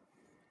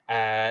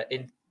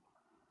 in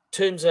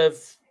terms of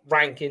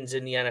rankings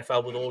in the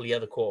NFL with all the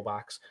other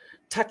quarterbacks,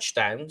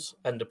 touchdowns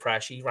under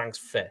pressure, he ranks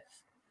 5th.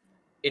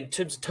 In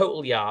terms of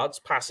total yards,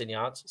 passing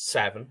yards,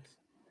 7th.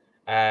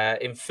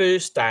 In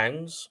first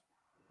downs,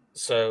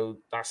 so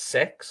that's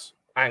 6th.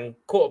 And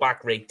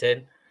quarterback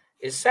rating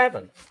is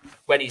 7th.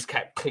 When he's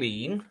kept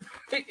clean,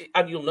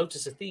 and you'll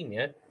notice a theme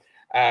here.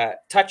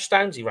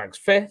 Touchdowns, he ranks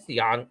 5th.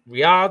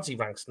 Yards, he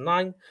ranks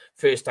 9th.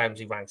 First downs,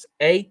 he ranks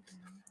 8th.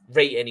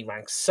 Rating, he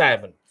ranks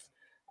 7th.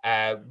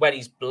 When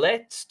he's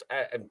blitzed,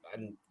 and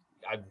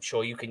I'm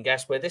sure you can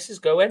guess where this is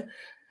going.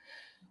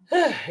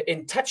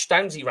 In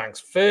touchdowns, he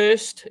ranks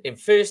 1st. In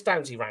first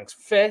downs, he ranks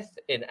 5th.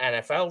 In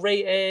NFL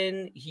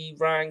rating, he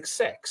ranks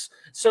 6th.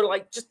 So,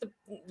 like, just the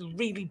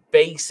really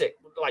basic,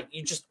 like,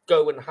 you just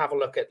go and have a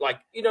look at, like,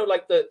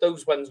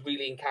 those ones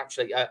really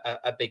encapsulate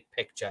a big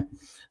picture.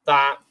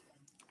 That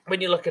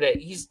when you look at it,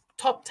 he's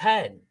top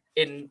 10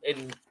 in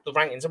the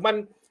rankings. And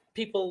when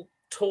people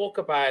talk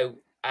about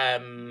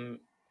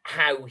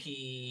how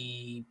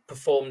he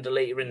performed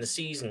later in the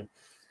season.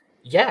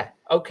 Yeah,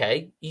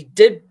 okay, he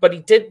did, but he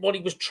did what he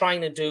was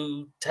trying to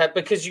do.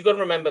 Because you got to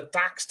remember,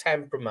 Dak's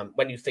temperament,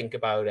 when you think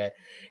about it,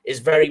 is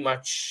very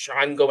much,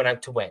 I'm going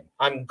out to win.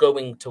 I'm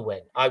going to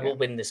win. I will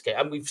win this game.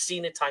 And we've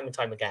seen it time and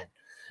time again.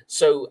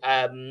 So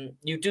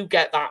you do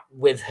get that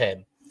with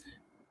him.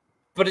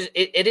 But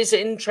it is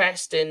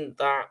interesting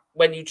that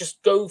when you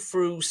just go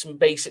through some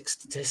basic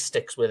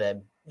statistics with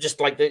him, just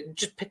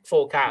pick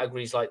 4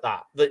 categories like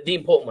that. The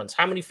important ones.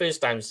 How many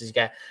first downs does he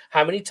get?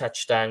 How many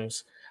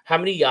touchdowns? How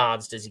many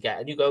yards does he get?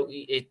 And you go,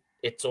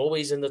 it's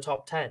always in the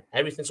top 10.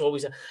 Everything's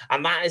always,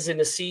 and that is in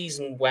a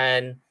season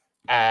when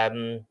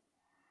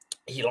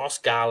he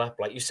lost Gallup,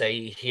 like you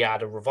say, he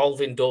had a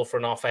revolving door for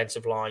an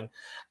offensive line.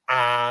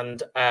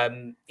 And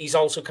he's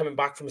also coming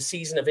back from a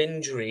season of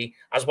injury,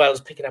 as well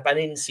as picking up an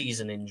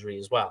in-season injury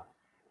as well.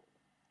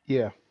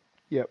 Yeah,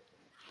 yep.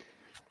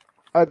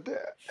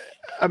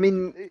 I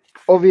mean,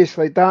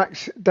 obviously,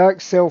 Dak's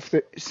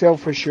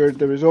self-assured.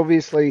 There was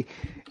obviously,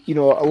 a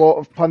lot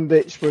of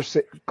pundits were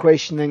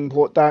questioning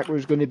what Dak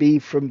was going to be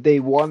from day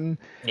one.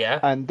 Yeah.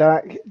 And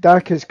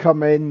Dak has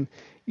come in,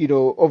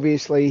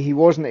 obviously he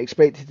wasn't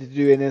expected to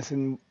do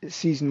anything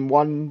season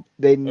 1.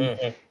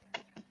 Then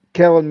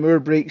Kellen Moore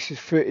breaks his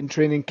foot in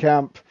training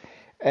camp.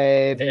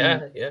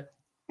 Yeah.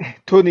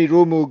 Tony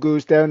Romo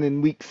goes down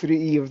in week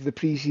 3 of the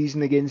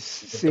preseason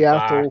against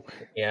Seattle,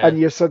 and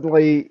you're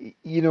suddenly,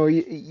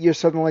 you're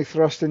suddenly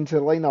thrust into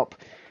the lineup,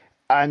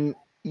 and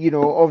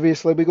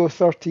obviously we go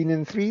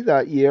 13-3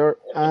 that year,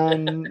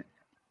 and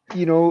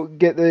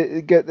get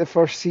the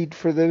first seed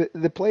for the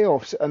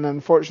playoffs, and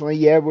unfortunately,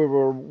 we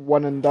were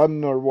one and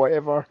done or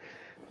whatever,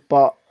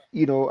 but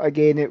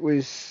again, it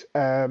was.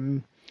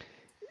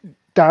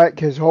 Dak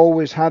has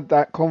always had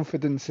that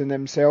confidence in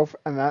himself,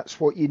 and that's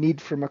what you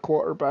need from a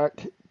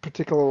quarterback,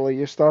 particularly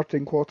your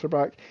starting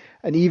quarterback.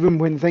 And even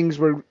when things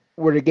were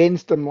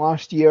against him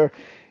last year,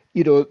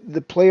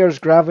 the players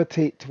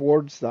gravitate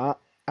towards that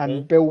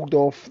and build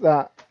off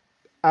that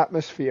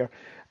atmosphere.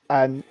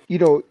 And,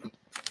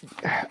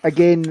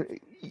 again,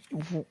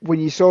 when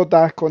you saw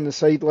Dak on the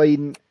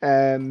sideline,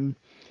 and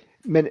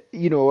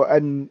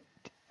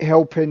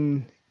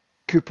helping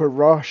Cooper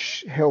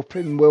Rush,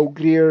 helping Will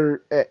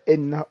Grier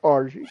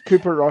or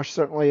Cooper Rush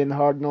certainly in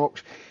Hard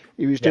Knocks.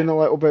 He was doing a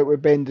little bit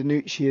with Ben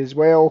DiNucci as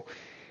well.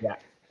 Yeah.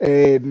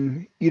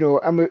 And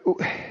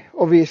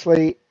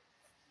obviously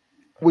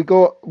we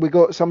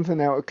got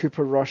something out of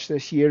Cooper Rush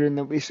this year, and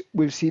that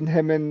we've seen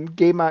him in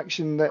game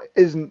action that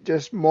isn't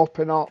just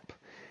mopping up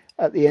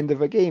at the end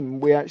of a game.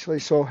 We actually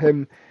saw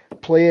him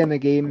play in a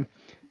game.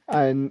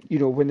 And,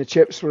 when the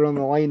chips were on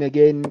the line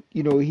again,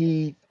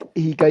 he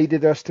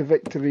guided us to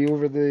victory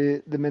over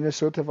the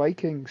Minnesota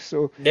Vikings.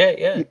 So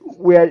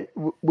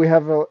we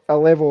have a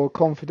level of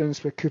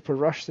confidence with Cooper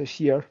Rush this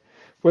year.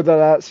 Whether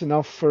that's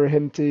enough for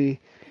him to,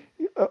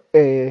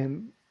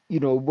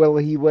 will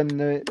he win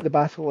the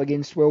battle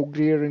against Will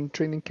Grier in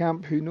training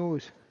camp? Who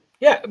knows?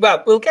 Yeah,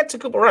 well, we'll get to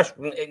Cooper Rush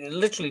in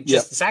literally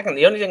just a second.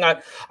 The only thing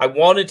I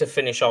wanted to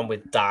finish on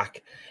with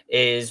Dak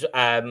is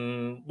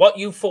what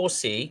you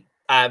foresee.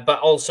 But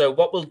also,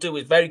 what we'll do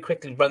is very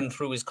quickly run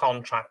through his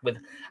contract with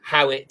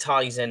how it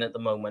ties in at the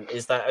moment.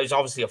 Is that it's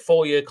obviously a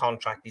 4-year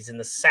contract. He's in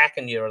the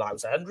second year of that. It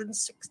was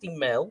 160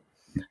 mil.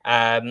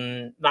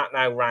 That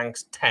now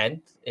ranks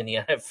 10th in the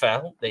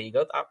NFL. There you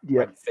go. That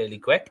went fairly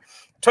quick.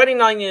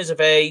 29 years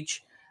of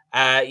age.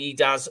 He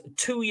does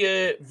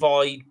 2-year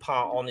void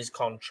part on his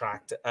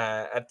contract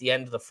at the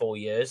end of the 4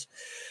 years.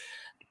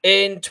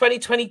 In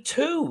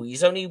 2022,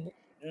 he's only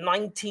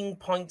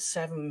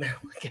 19.7 mil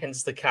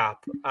against the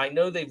cap. I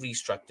know they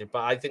restructured,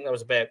 but I think that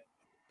was a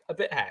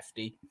bit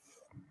hefty.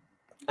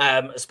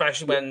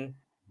 Especially when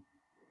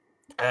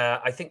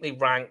I think they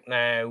rank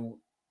 10th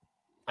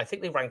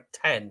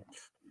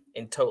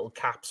in total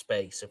cap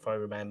space, if I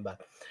remember.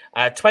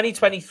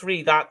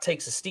 2023, that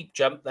takes a steep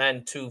jump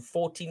then to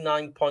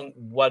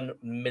 49.1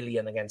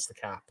 million against the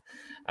cap.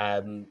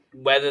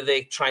 Whether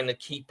they're trying to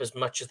keep as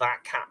much of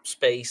that cap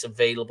space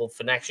available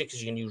for next year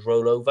because you can use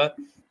rollover.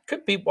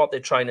 Could be what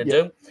they're trying to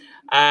do.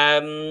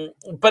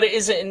 But it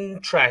is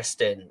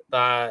interesting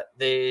that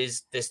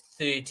there's this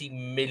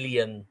 $30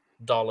 million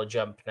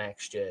jump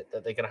next year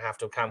that they're going to have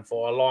to account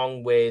for,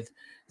 along with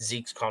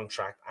Zeke's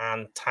contract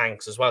and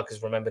Tank's as well,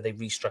 because remember, they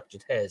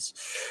restructured his.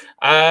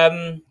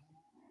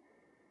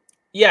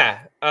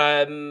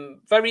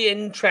 Very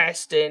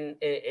interesting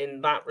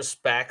in that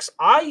respects.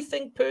 I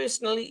think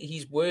personally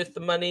he's worth the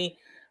money.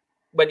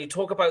 When you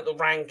talk about the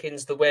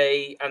rankings, the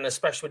way, and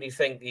especially when you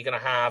think you're going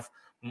to have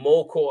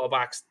more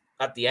quarterbacks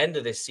at the end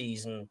of this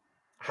season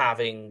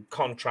having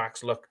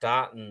contracts looked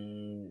at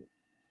and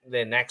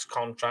their next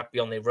contract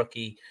beyond their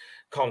rookie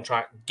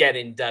contract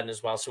getting done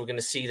as well. So we're going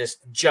to see this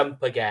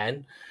jump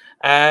again.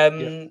 But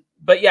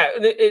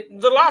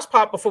the last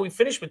part before we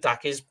finish with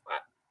Dak is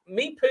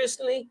me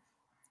personally,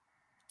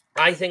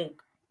 I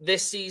think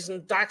this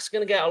season Dak's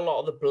going to get a lot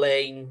of the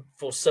blame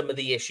for some of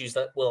the issues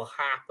that will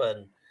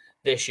happen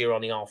this year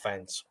on the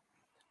offense.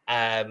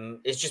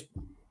 It's just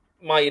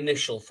my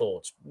initial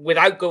thoughts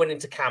without going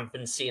into camp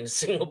and seeing a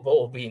single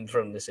ball being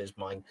thrown. This is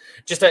mine,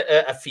 just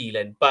a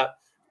feeling. But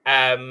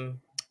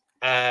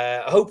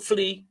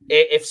hopefully,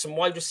 if some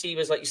wide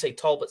receivers, like you say,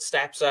 Talbot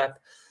steps up,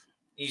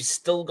 you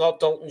still got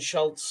Dalton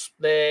Schultz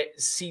there.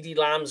 CeeDee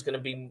Lamb's going to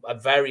be a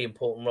very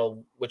important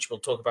role, which we'll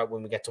talk about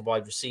when we get to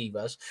wide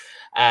receivers.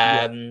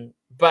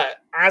 But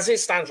as it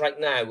stands right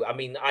now, I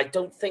mean, I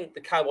don't think the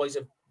Cowboys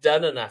have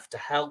done enough to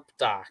help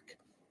Dak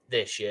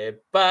this year.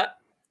 But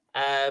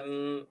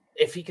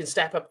if he can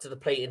step up to the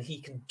plate and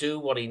he can do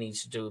what he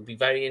needs to do, it'd be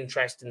very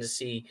interesting to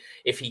see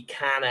if he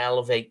can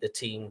elevate the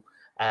team.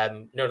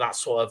 That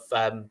sort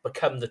of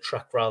become the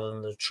truck rather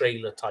than the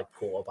trailer type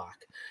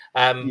quarterback.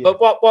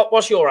 But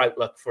what's your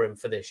outlook for him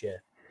for this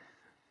year?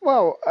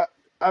 Well,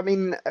 I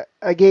mean,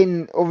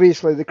 again,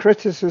 obviously the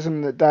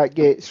criticism that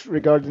gets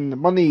regarding the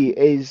money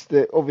is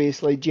that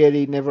obviously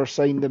Jerry never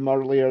signed him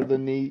earlier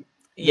than he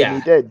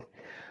did.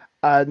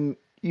 And,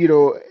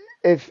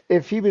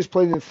 if he was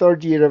playing the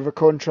third year of a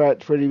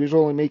contract where he was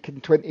only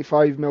making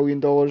 $25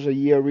 million a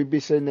year, we'd be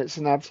saying it's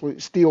an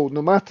absolute steal,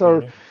 no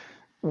matter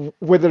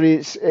whether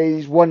it's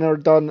one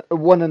and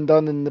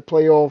done in the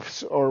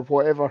playoffs or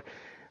whatever.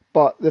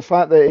 But the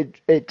fact that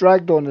it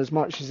dragged on as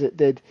much as it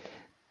did,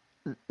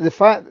 the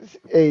fact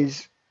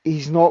is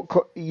he's not,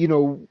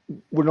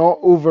 we're not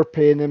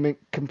overpaying him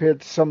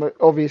compared to some.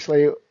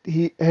 Obviously,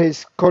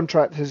 his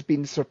contract has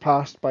been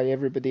surpassed by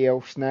everybody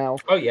else now.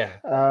 Oh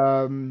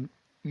yeah.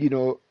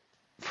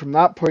 From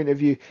that point of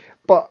view,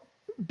 but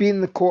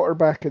being the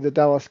quarterback of the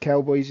Dallas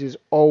Cowboys is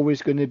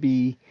always going to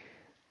be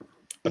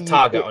a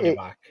target on your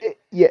back.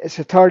 It's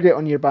a target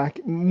on your back,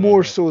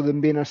 more so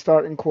than being a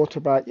starting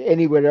quarterback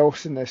anywhere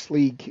else in this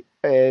league.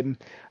 I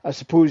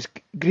suppose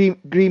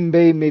Green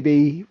Bay,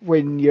 maybe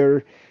when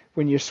you're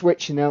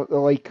switching out the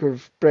like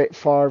of Brett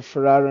Favre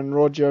for Aaron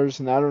Rodgers,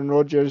 and Aaron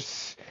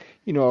Rodgers,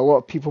 a lot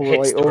of people were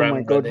like, "Oh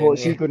my God,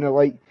 what's he going to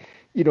like?"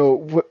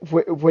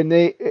 When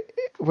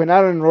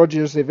Aaron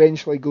Rodgers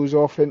eventually goes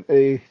off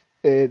into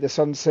the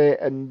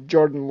sunset and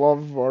Jordan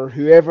Love or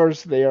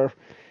whoever's there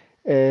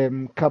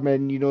come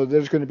in,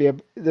 there's going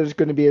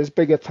to be as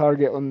big a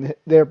target on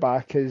their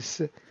back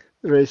as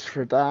there is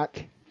for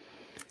Dak.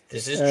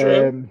 This is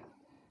true.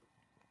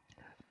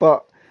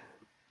 But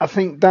I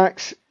think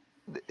Dak's.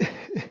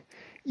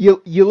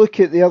 You look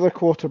at the other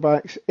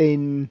quarterbacks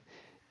in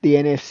the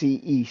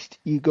NFC East.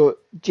 You got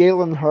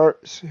Jalen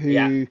Hurts,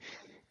 who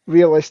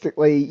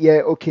realistically,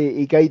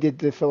 he guided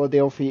the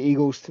Philadelphia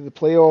Eagles to the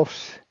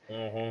playoffs,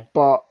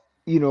 but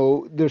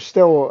there's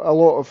still a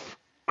lot of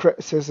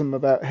criticism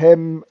about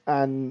him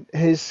and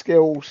his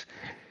skills.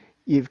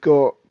 You've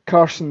got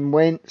Carson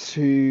Wentz,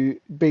 who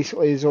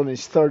basically is on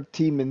his third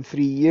team in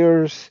 3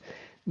 years,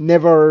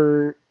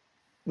 never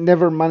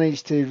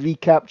managed to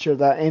recapture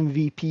that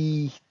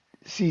MVP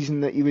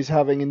season that he was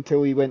having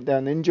until he went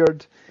down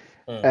injured.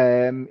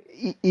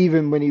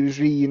 Even when he was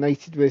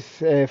reunited with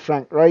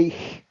Frank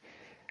Reich,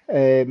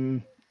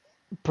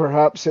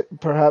 perhaps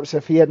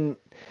if he hadn't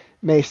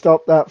messed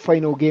up that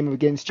final game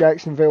against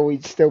Jacksonville,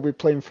 he'd still be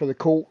playing for the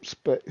Colts,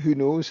 but who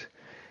knows?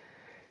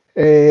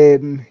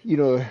 The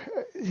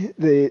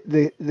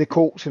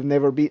Colts have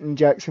never beaten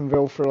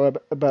Jacksonville for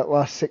about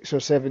last 6 or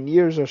 7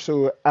 years or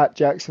so at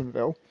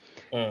Jacksonville.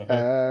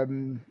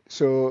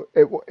 So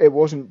it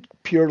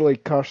wasn't purely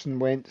Carson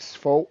Wentz's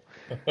fault.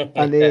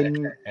 And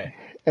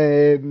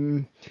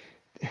then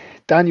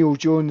Daniel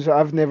Jones,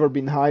 I've never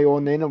been high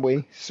on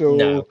anyway.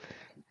 So,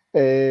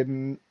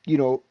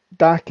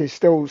 Dak is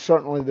still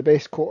certainly the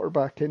best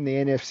quarterback in the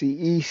NFC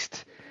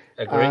East.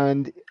 Agree.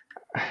 And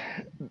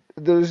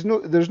there's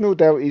no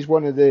doubt he's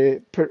one of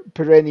the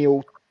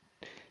perennial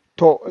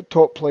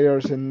top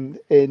players in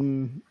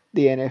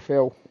the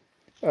NFL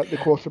at the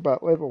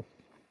quarterback level.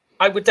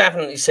 I would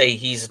definitely say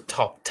he's a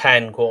top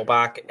 10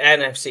 quarterback.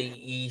 NFC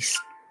East,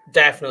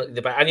 definitely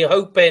the best. And you're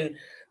hoping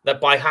that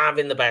by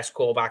having the best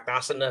quarterback,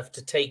 that's enough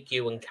to take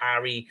you and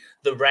carry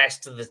the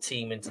rest of the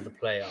team into the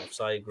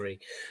playoffs. I agree.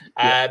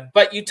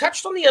 But you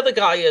touched on the other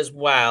guy as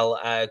well,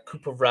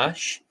 Cooper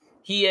Rush.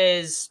 He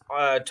is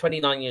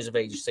 29 years of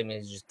age, same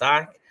age as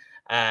Dak.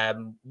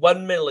 $1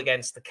 million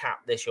against the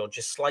cap this year,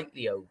 just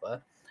slightly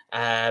over.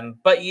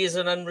 But he is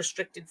an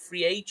unrestricted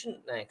free agent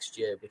next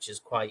year, which is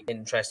quite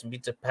interesting,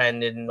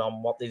 depending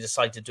on what they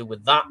decide to do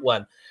with that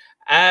one.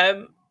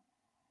 I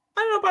don't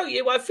know about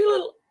you. I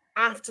feel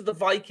after the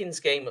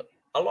Vikings game,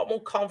 a lot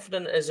more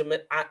confident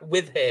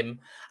with him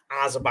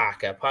as a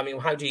backup. I mean,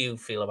 how do you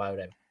feel about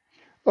him?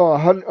 Oh,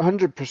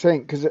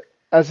 100%. Because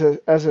as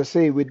I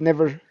say, we'd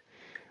never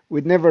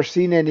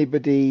seen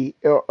anybody,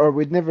 or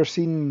we'd never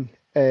seen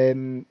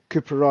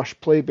Cooper Rush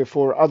play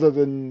before, other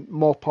than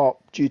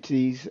mop-up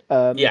duties.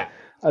 I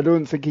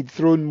don't think he'd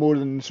thrown more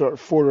than sort of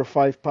 4 or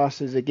 5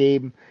 passes a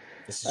game.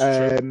 This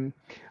is true.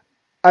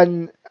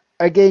 And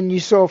again, you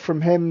saw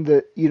from him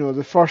that,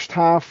 the first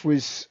half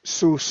was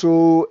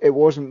so-so. It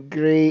wasn't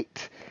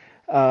great.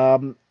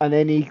 And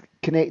then he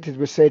connected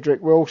with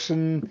Cedric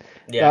Wilson.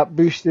 That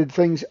boosted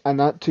things, and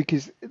that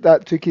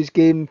took his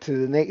game to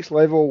the next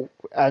level.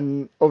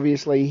 And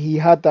obviously, he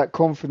had that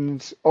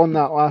confidence on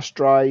that last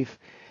drive.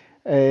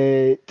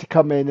 to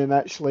come in and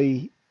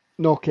actually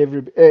knock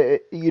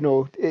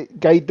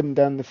guide them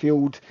down the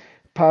field.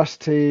 Pass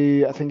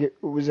to, I think it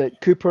was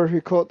Cooper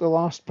who caught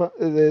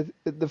the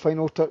the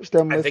final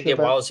touchdown I with think it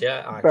was,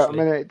 yeah, about a actually.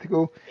 minute to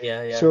go.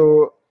 Yeah, yeah.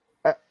 So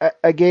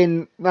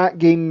again, that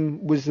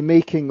game was the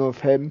making of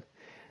him.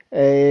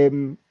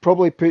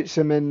 Probably puts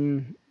him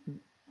in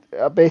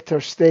a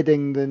better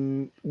steading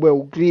than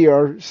Will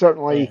Greer.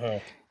 Certainly, Hmm.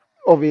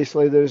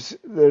 obviously,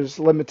 there's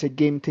limited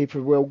game tape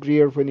of Will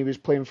Greer when he was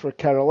playing for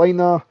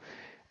Carolina.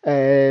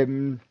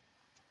 Um,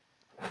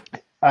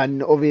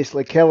 and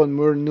obviously, Kellen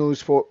Moore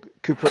knows what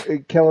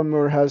Kellen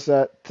Moore has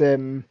that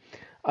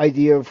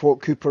idea of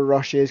what Cooper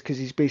Rush is because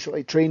he's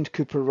basically trained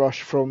Cooper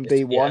Rush from day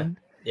Yeah, one.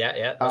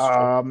 yeah, that's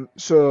true.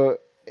 So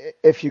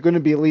if you're going to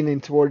be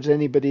leaning towards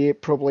anybody,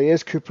 it probably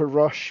is Cooper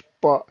Rush.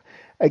 But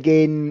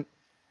again,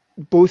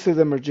 both of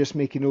them are just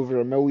making over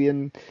a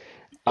million.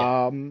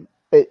 Yeah.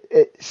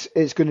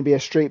 It's going to be a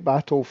straight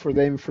battle for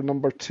them for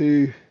number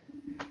two.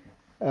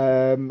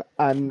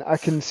 And I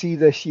can see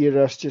this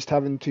year us just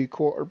having two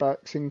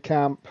quarterbacks in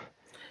camp.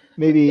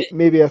 Maybe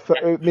maybe a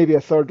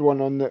third one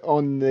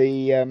on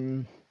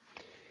the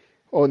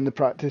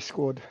practice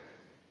squad.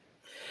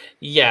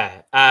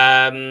 Yeah,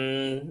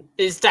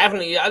 it's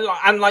definitely,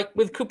 and like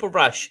with Cooper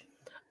Rush,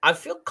 I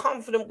feel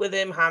confident with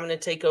him having to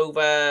take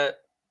over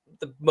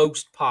the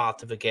most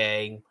part of a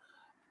game,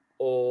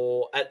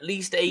 or at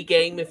least a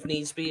game if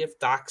needs be. If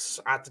Dax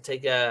had to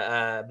take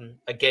a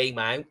game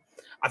out,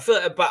 I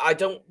feel, but I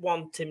don't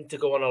want him to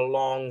go on a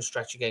long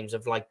stretch of games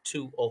of like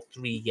 2 or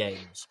 3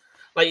 games.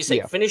 Like you say,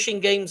 Yeah, finishing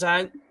games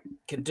out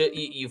can do.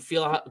 You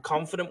feel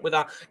confident with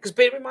that because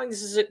bear in mind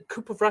this is a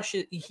Cooper Rush.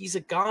 He's a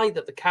guy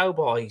that the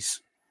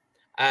Cowboys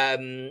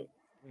um,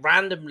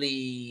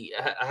 randomly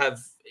have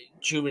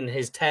during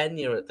his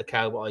tenure at the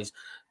Cowboys.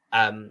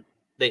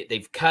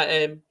 They've cut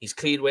him. He's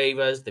cleared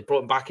waivers. They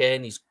brought him back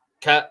in. He's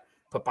cut,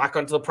 put back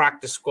onto the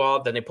practice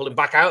squad. Then they pulled him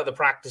back out of the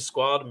practice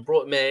squad and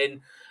brought him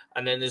in.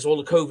 And then there's all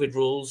the COVID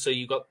rules. So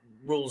you got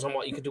rules on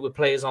what you can do with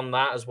players on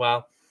that as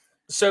well.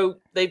 So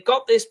they've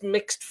got this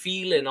mixed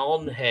feeling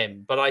on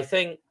him. But I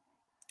think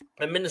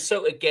the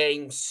Minnesota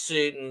game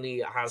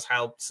certainly has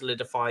helped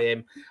solidify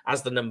him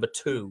as the number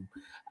two.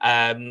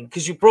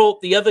 Because you brought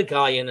the other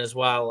guy in as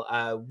well,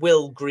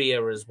 Will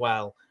Greer as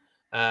well,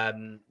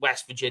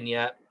 West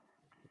Virginia,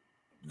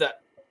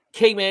 that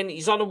came in.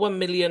 He's on a 1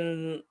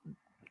 million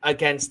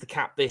against the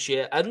cap this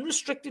year,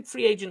 unrestricted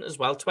free agent as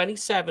well,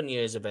 27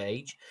 years of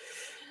age.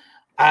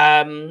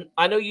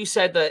 I know you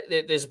said that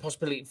there's a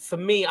possibility. For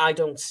me, I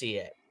don't see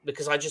it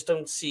because I just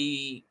don't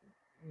see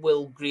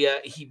Will Greer.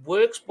 He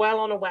works well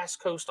on a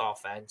West Coast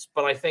offense,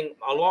 but I think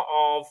a lot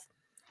of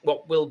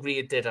what Will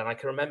Greer did, and I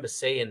can remember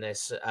saying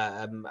this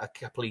a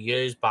couple of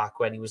years back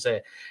when he was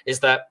there, is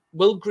that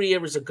Will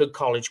Greer is a good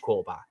college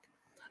quarterback.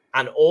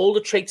 And all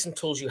the traits and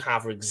tools you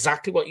have are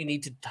exactly what you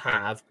need to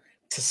have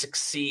to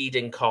succeed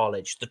in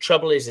college. The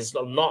trouble is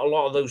not a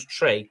lot of those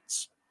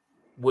traits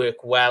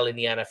work well in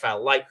the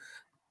NFL. Like,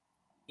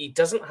 he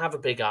doesn't have a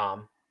big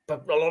arm,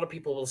 but a lot of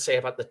people will say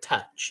about the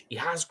touch. He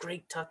has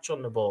great touch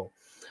on the ball.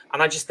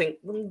 And I just think,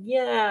 well,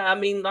 yeah, I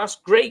mean, that's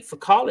great for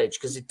college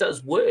because it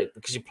does work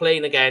because you're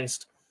playing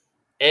against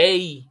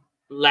A,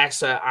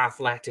 lesser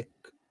athletic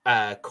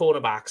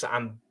cornerbacks,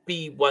 and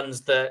B,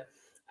 ones that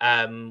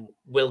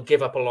will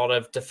give up a lot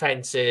of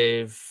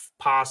defensive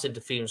pass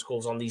interference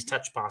calls on these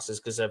touch passes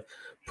because of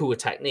poor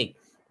technique.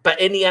 But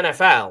in the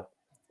NFL,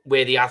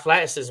 where the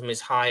athleticism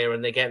is higher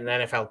and they get an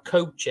NFL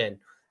coaching,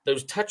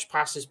 those touch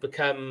passes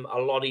become a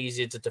lot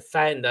easier to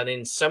defend and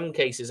in some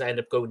cases end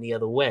up going the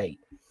other way.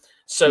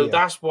 So yeah,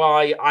 that's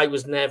why I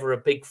was never a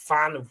big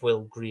fan of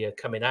Will Greer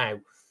coming out.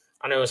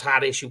 And I always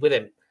had issue with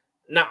him.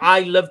 Now,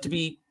 I love to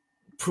be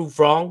proved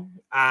wrong.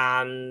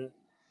 And,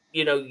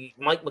 you know,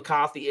 Mike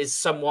McCarthy is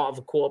somewhat of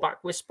a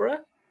quarterback whisperer.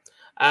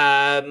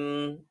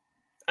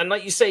 And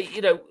like you say,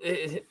 you know,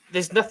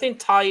 there's nothing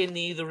tying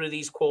either of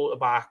these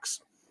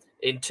quarterbacks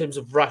in terms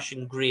of Rush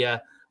and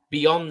Greer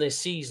beyond this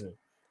season.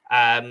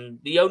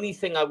 The only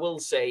thing I will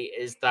say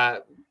is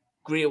that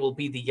Greer will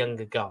be the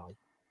younger guy.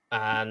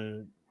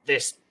 And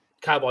this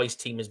Cowboys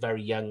team is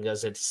very young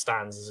as it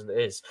stands, as it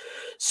is.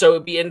 So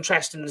it'd be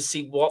interesting to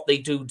see what they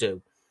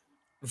do.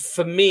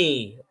 For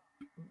me,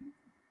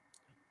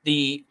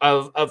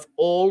 of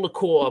all the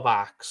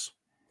quarterbacks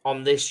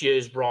on this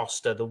year's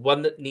roster, the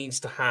one that needs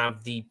to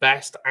have the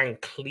best and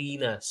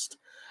cleanest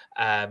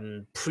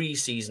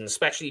preseason,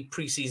 especially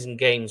preseason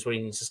games where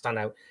he needs to stand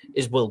out,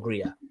 is Will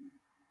Greer.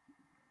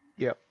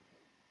 yeah,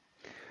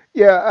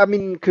 yeah. I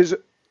mean, because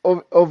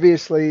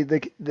obviously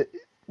the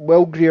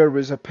Will Greer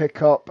was a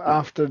pickup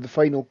after the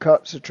final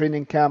cuts of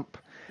training camp.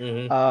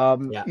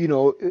 Yeah. You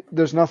know,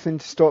 there's nothing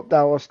to stop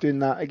Dallas doing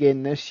that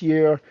again this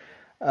year.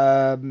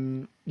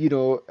 You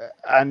know,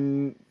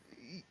 and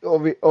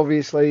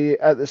obviously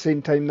at the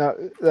same time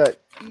that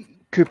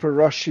Cooper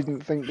Rush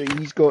shouldn't think that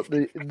he's got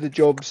the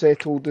job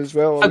settled as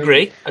well. I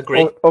mean,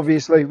 Agree.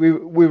 Obviously, we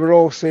were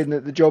all saying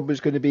that the job was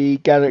going to be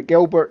Garrett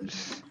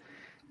Gilbert's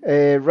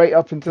right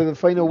up until the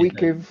final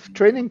week of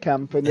training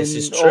camp, and This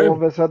is then all true.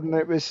 of a sudden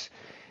it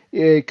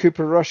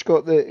Cooper Rush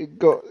got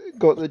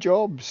the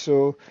job.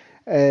 So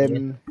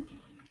um,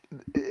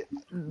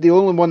 the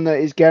only one that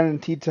is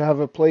guaranteed to have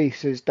a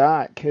place is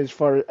Dak, and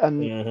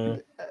Mm-hmm.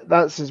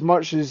 that's as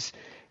much as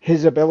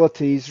his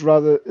abilities,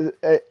 rather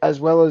as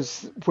well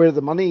as where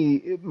the money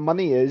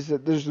is.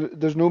 That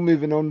there's no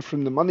moving on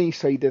from the money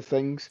side of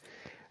things.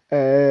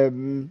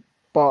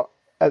 But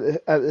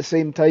at the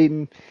same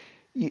time,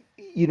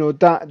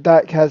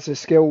 Dak has the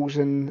skills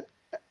and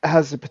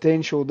has the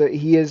potential that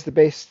he is the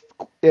best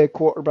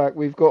quarterback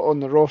we've got on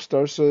the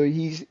roster. So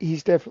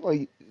he's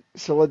definitely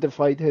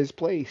solidified his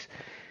place.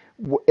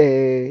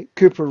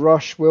 Cooper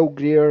Rush, Will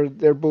Greer,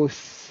 they're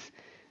both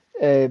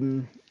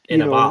In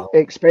a battle.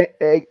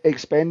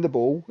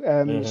 expendable. So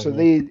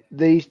Mm-hmm.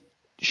 they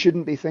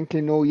shouldn't be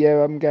thinking, oh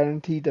yeah, I'm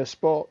guaranteed a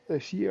spot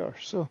this year.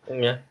 So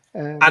Yeah.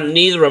 And um,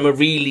 neither of them are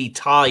really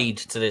tied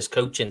to this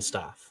coaching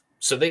staff.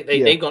 So yeah,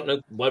 they got no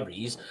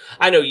worries.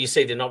 I know you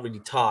say they're not really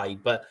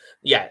tied, but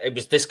yeah, it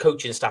was this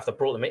coaching staff that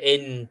brought them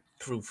in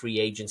through free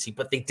agency,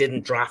 but they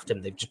didn't draft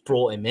him. They've just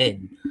brought him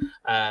in.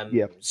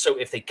 yeah, So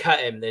if they cut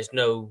him, there's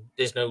no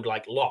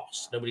like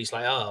loss. Nobody's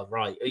like, oh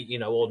right,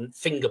 or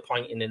finger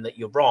pointing in that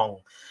you're wrong.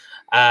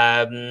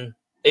 And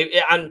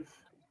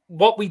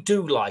what we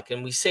do like,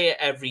 and we say it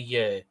every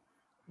year,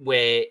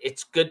 where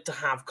it's good to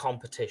have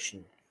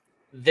competition.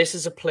 This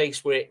is a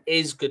place where it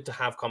is good to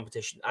have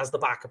competition as the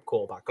backup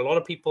quarterback. A lot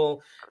of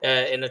people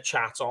in the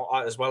chat,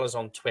 as well as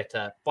on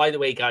Twitter. By the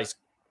way, guys,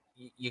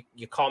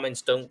 your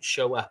comments don't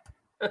show up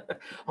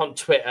on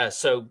Twitter,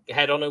 so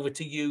head on over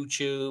to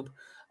YouTube,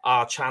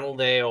 our channel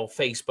there, or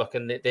Facebook,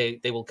 and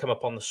they will come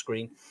up on the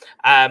screen.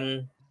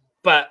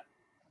 But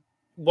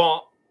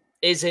what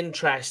is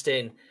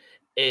interesting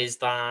is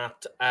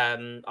that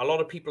a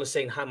lot of people are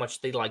saying how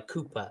much they like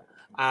Cooper,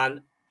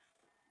 and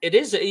it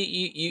is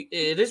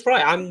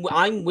right.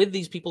 I'm with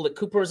these people that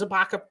Cooper as a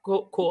backup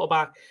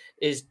quarterback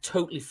is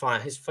totally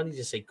fine. It's funny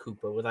to say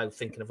Cooper without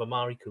thinking of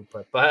Amari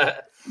Cooper,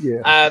 but yeah,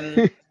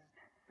 um,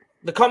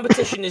 the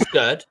competition is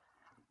good.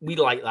 We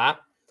like that,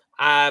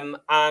 and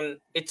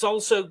it's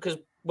also because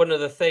one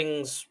of the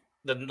things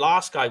the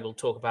last guy we'll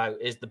talk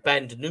about is the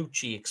Ben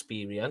DiNucci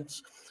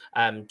experience.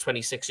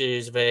 26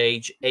 years of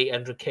age,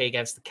 800K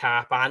against the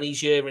cap, and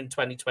he's here in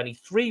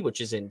 2023,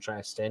 which is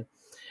interesting.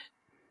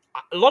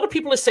 A lot of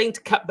people are saying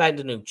to cut Ben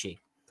DiNucci.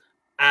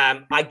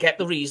 I get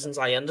the reasons.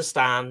 I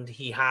understand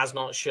he has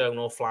not shown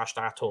or flashed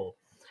at all.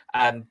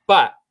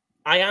 But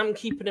I am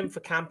keeping him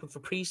for camp and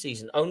for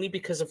preseason only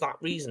because of that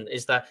reason,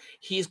 is that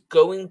he is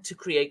going to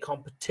create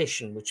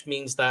competition, which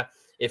means that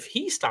if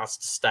he starts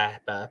to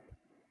step up,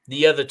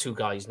 the other two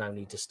guys now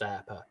need to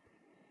step up.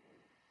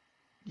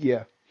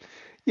 yeah,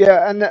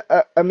 yeah. And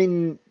I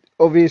mean,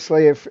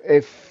 obviously, if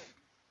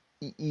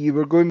you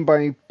were going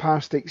by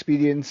past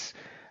experience,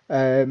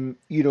 you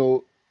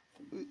know,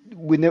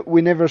 we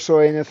never saw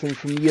anything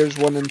from years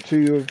 1 and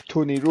 2 of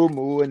Tony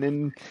Romo, and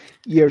in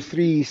year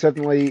 3,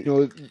 suddenly,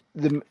 the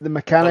The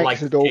mechanics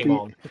lights had all came be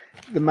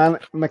on.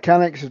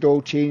 mechanics had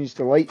all changed.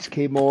 The lights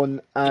came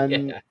on,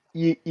 and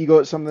Yeah. you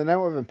got something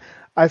out of him.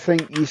 I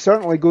think you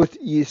certainly go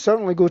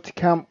to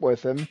camp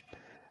with him,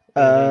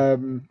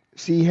 Mm-hmm.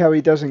 see how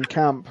he does in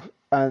camp,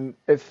 and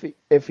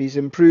if he's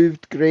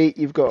improved, great.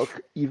 You've got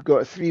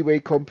a three-way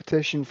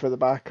competition for the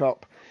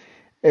backup.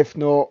 If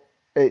not,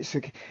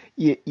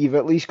 you've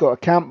at least got a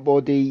camp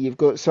body. You've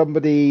got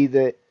somebody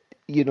that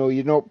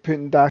you're not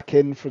putting back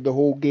in for the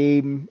whole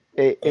game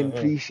in Mm-hmm.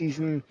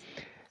 pre-season.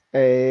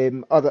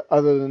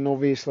 Other than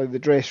obviously the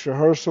dress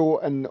rehearsal,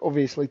 and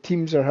obviously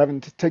teams are having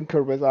to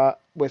tinker with that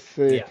with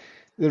Yeah.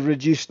 the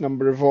reduced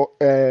number of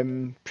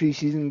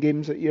pre-season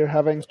games that you're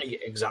having.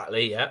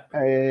 Exactly. Yeah.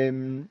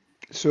 Um,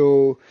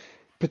 so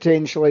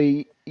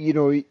potentially,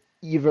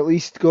 you've at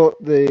least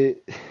got the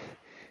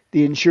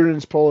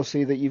insurance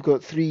policy that you've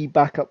got three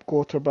backup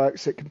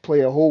quarterbacks that can play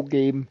a whole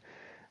game,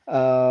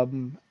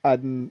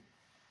 and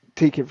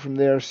take it from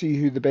there. See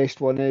who the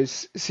best one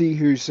is. See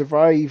who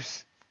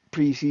survives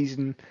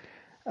preseason,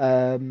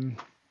 um,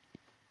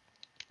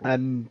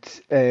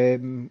 and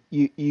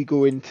you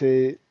go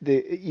into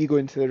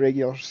the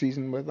regular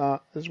season with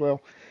that as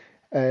well.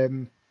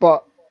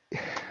 But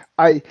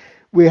I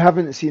we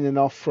haven't seen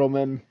enough from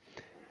him.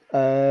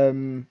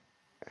 Um,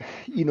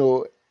 you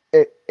know,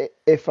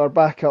 if our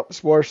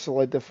backups were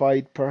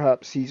solidified,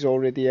 perhaps he's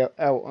already out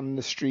on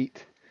the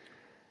street.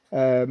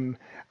 Um,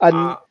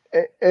 and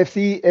Uh,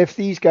 if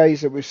these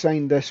guys that we've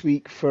signed this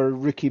week for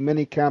rookie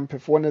minicamp,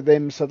 if one of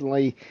them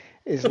suddenly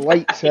is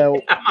lights out,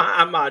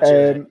 imagine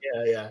it. um,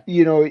 Yeah.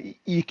 Yeah.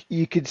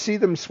 you could see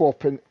them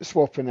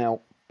swapping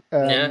out. Yeah.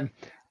 Um,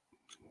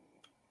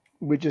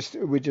 we just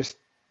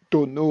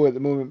don't know at the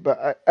moment.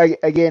 But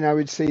again, I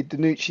would say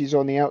Danucci's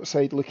on the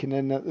outside looking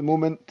in at the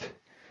moment,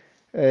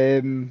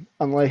 unless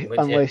I'm with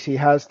you. unless he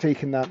has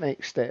taken that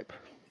next step.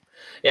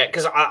 Yeah,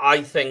 because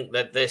I think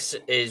that this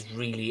is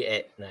really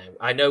it now.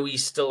 I know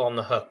he's still on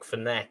the hook for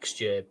next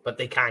year, but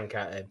they can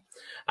cut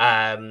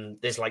him.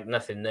 There's like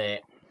nothing there.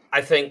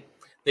 I think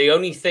the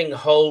only thing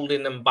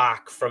holding them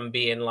back from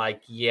being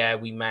like, yeah,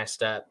 we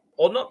messed up,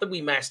 or not that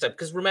we messed up,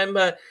 because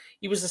remember,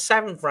 he was a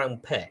 7th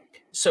round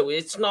pick. So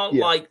it's not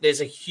Yeah. like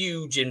there's a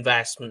huge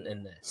investment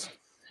in this.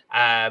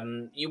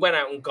 You went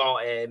out and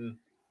got him.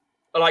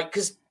 Like,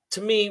 because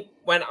to me,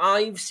 when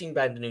I've seen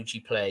Ben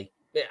DiNucci play,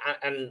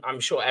 and I'm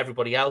sure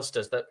everybody else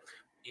does, that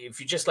if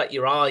you just let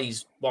your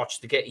eyes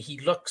watch the game, he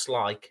looks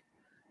like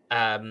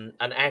an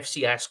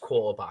FCS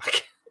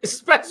quarterback.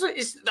 It's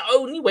the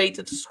only way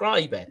to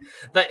describe it.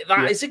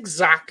 That is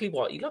exactly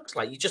what he looks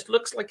like. He just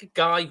looks like a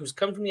guy who's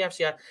come from the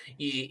FCS.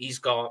 He's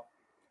got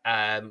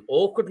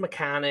awkward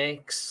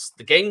mechanics.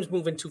 The game's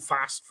moving too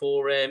fast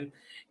for him.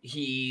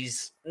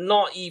 He's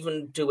not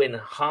even doing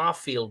half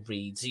field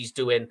reads. He's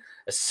doing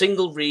a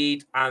single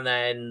read and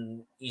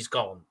then he's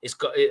gone. It's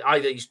got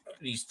either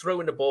he's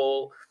throwing the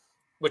ball,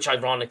 which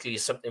ironically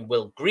is something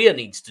Will Grier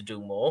needs to do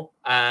more.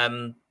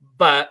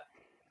 But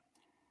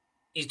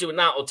he's doing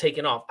that or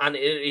taking off, and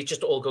it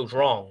just all goes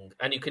wrong.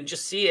 And you can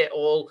just see it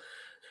all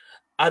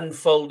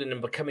unfolding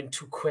and becoming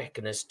too quick,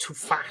 and it's too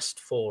fast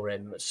for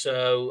him.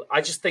 So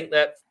I just think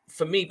that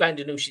for me, Ben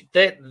DiNucci,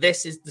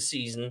 this is the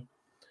season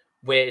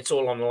where it's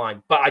all on the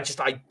line. But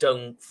I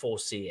don't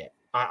foresee it.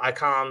 I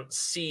can't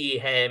see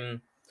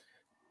him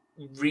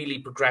really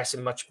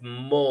progressing much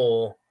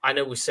more. I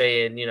know we're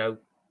saying,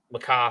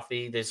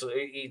 McCarthy,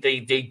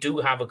 they do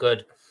have a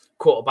good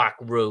quarterback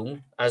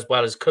room as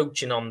well as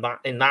coaching on that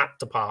in that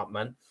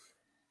department.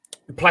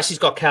 Plus, he's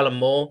got Kellen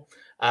Moore,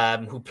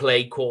 who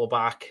played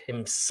quarterback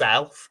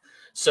himself.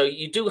 So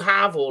you do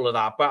have all of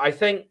that. But I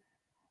think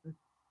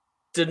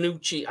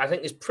DiNucci, I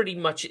think is pretty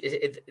much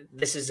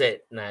this is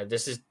it now.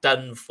 This is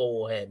done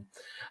for him.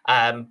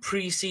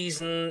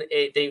 Preseason,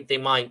 they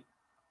might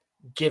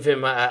give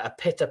him a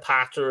pitter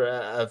patter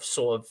of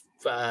sort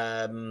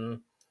of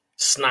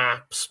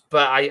snaps,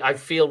 but I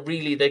feel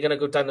really they're going to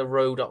go down the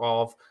road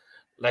of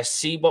let's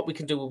see what we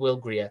can do with Will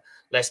Grier.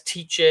 Let's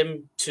teach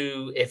him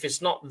to, if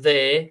it's not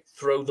there,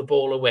 throw the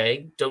ball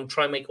away. Don't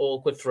try and make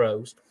awkward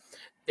throws.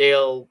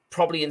 They'll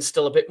probably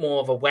instill a bit more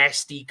of a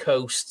Westy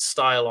Coast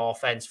style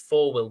offense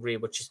for Will Grier,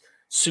 which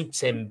suits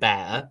him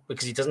better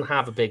because he doesn't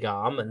have a big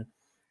arm. And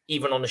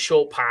even on the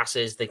short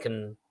passes, they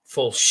can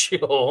fall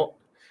short.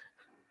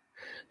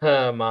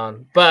 Oh,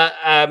 man. But,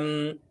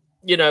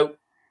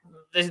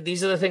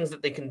 these are the things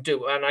that they can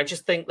do. And I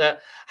just think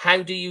that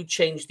how do you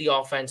change the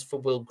offense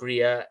for Will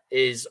Grier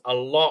is a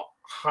lot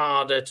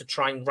harder to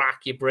try and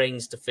rack your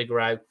brains to figure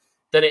out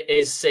than it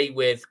is, say,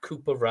 with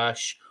Cooper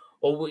Rush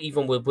or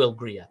even with Will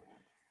Grier.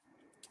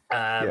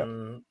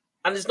 And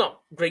there's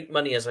not great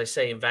money, as I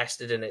say,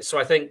 invested in it. So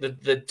I think the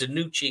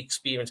DiNucci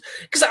experience,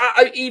 because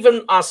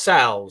even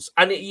ourselves,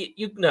 and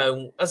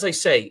as I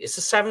say, it's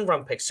a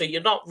 7th-round pick, so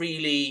you're not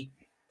really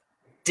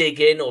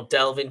digging or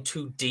delving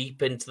too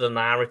deep into the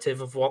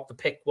narrative of what the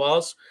pick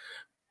was.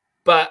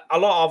 But a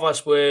lot of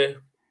us were,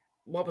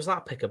 what was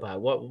that pick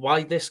about?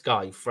 Why this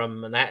guy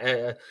from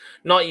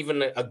not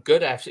even a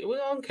good FCS?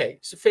 Well, okay,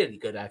 it's a fairly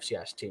good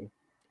FCS team.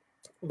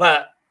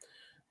 But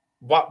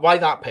why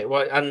that pick?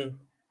 And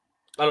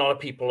a lot of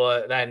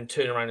people then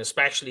turn around,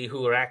 especially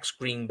who are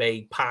ex-Green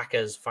Bay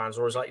Packers fans,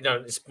 or is like,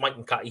 it's Mike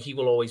McCarthy. He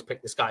will always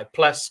pick this guy.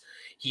 Plus,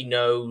 he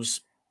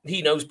knows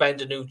Ben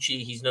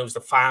DiNucci. He knows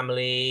the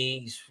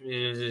family.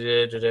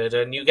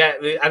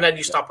 And then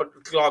you stop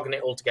clogging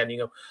it all together. And you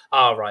go,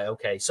 "Oh, right,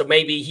 okay." So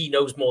maybe he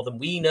knows more than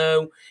we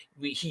know.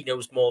 He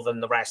knows more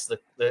than the rest of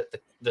the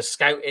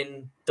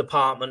scouting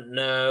department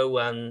know,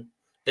 and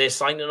they're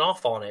signing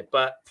off on it.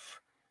 But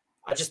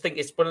I just think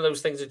it's one of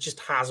those things that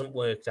just hasn't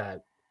worked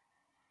out.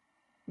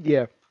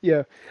 Yeah.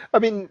 I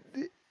mean,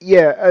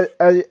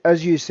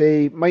 as you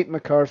say, Mike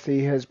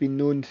McCarthy has been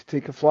known to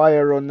take a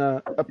flyer on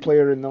a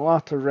player in the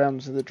latter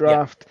rounds of the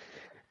draft.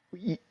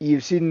 Yeah.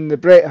 You've seen the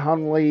Brett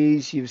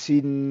Hundleys, you've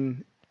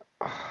seen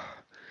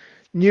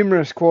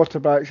numerous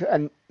quarterbacks,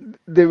 and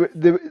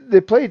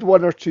they played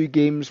 1 or 2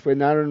 games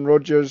when Aaron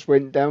Rodgers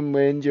went down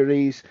with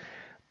injuries,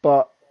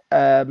 but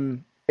I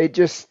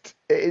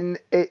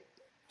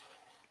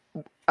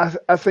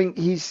think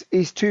he's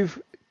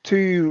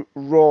too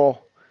raw.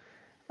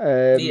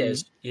 He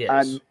is.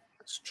 And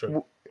it's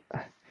true.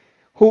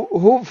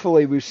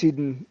 Hopefully, we've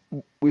seen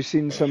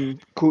some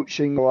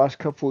coaching the last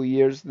couple of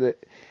years that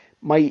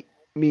might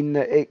mean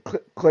that it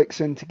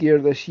clicks into gear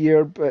this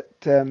year. But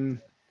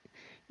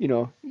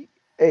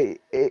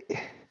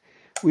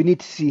we need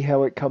to see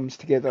how it comes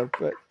together.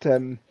 But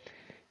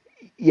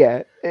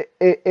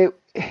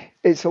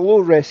it's a low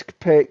risk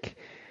pick.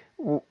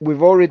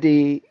 We've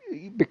already,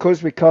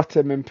 because we cut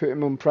him and put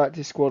him on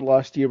practice squad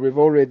last year, we've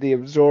already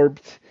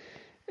absorbed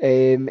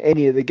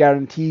any of the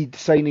guaranteed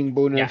signing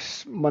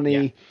bonus money.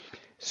 Yeah.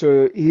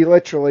 So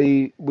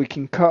we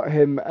can cut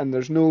him and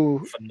there's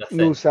no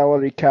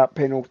salary cap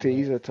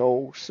penalties at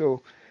all.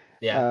 So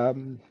yeah,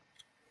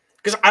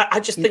 because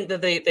I just think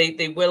that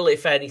they will,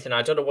 if anything.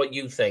 I don't know what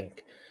you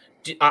think.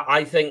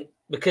 I think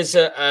because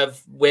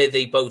of where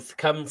they both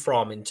come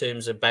from in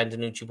terms of Ben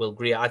DiNucci, Will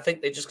Grier, I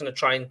think they're just going to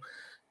try and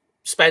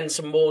spend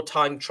some more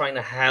time trying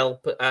to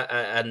help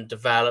and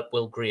develop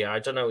Will Grier. I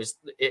don't know.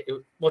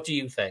 What do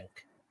you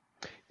think?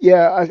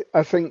 Yeah,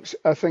 I think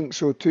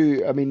so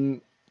too. I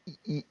mean,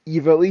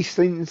 you've at least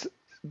seen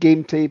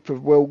game tape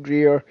of Will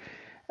Greer,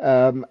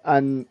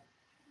 and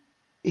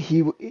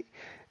he.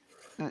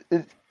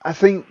 I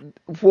think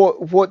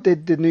what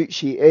did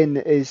Danucci in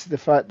is the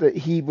fact that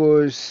he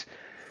was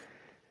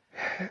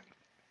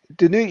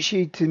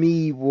Danucci to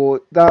me.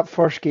 What that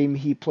first game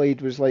he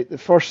played was like the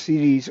first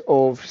series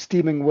of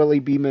steaming Willie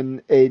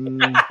Beeman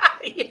in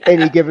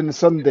any Yeah. given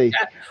Sunday,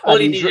 Yeah. All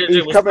and he needed to he's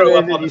do was coming throw in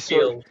up and on the he's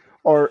sort of field.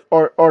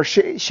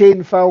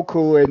 Shane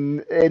Falco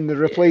in the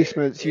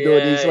replacements, and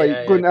he's like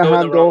Yeah. going to Going the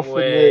hand wrong off, and the,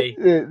 way.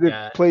 the the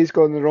Yeah. play's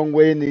gone the wrong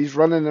way, and he's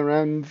running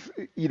around,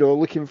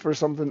 looking for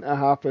something to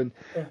happen.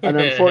 And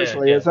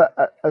unfortunately, Yeah.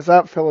 as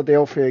that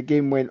Philadelphia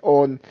game went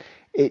on,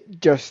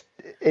 it just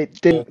it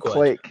didn't Awkward.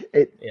 click.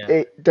 It Yeah.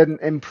 it didn't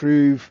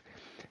improve.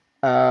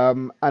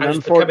 And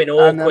it's becoming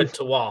awkward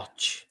to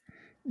watch.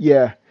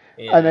 Yeah,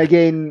 and Yeah.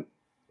 again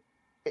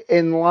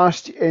in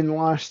last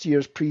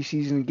year's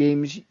preseason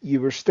games, you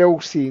were still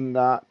seeing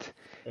that.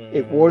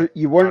 You That's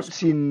weren't true.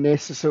 seeing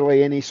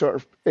necessarily any sort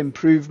of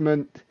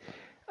improvement.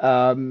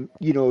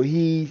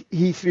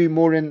 He threw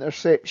more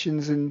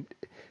interceptions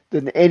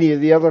than any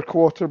of the other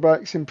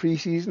quarterbacks in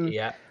preseason.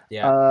 Yeah.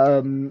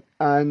 Yeah.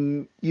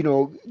 And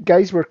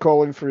guys were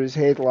calling for his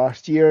head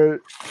last year.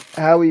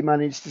 How he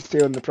managed to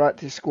stay on the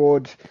practice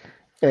squad,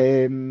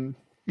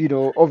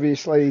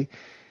 obviously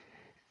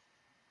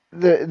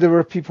there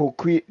were people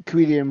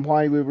querying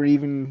why we were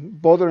even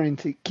bothering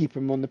to keep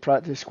him on the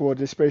practice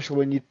squad, especially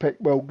when you'd pick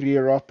Will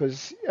Greer up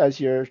as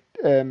your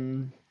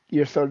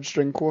third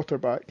string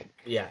quarterback.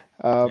 Yeah.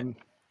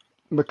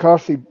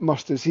 McCarthy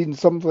must have seen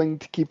something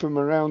to keep him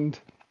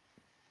around,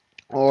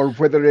 or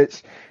whether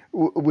it's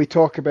we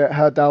talk about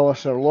how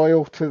Dallas are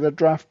loyal to their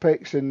draft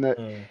picks and that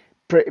Mm.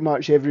 pretty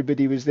much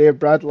everybody was there.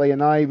 Bradley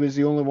and I was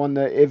the only one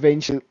that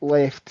eventually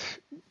left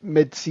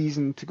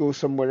mid-season to go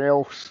somewhere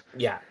else.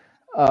 Yeah.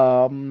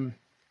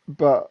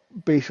 But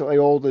basically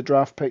all the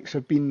draft picks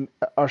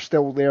are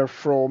still there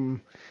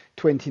from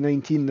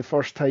 2019, the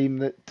first time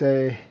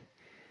that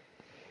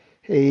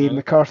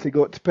McCarthy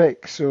got to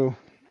pick. So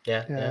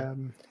Yeah.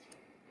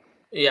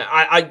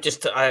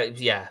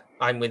 yeah,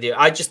 I'm with you.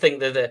 I just think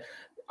that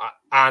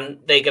and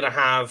they're going to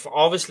have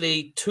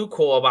obviously two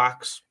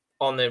quarterbacks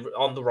on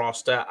the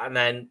roster, and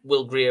then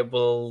Will Greer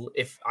will,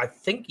 if I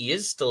think he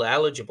is still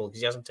eligible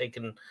because he hasn't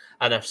taken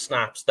enough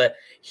snaps, that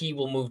he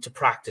will move to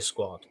practice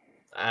squad.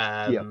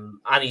 And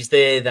he's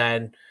there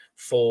then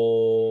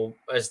for,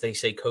 as they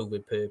say,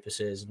 COVID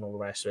purposes and all the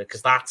rest of it,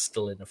 because that's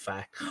still in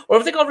effect. Or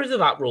have they got rid of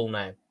that rule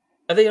now?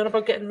 Are they on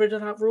about getting rid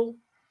of that rule?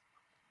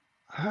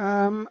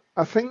 I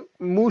think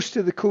most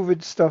of the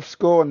COVID stuff's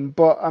gone,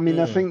 but I mean,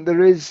 I think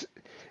there is.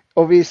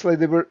 Obviously,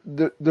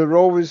 they're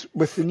always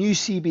with the new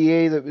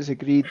CBA that was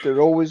agreed. There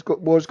always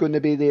was going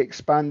to be the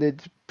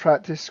expanded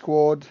practice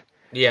squad.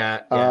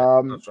 Yeah,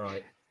 that's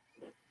right.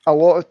 A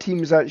lot of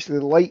teams actually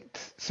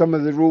liked some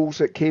of the rules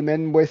that came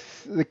in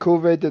with the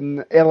COVID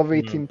and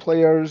elevating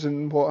players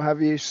and what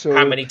have you. So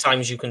how many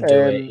times you can do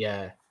it?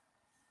 Yeah,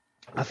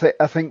 I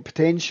think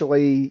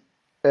potentially,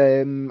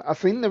 I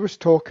think there was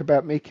talk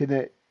about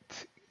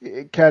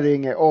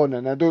carrying it on,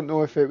 and I don't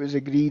know if it was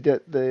agreed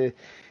at the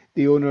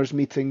owners'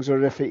 meetings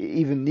or if it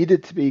even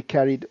needed to be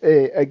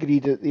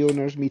agreed at the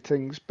owners'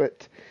 meetings.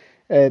 But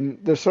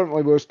there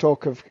certainly was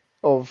talk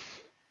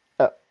of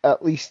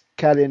at least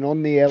carrying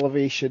on the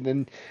elevation,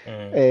 and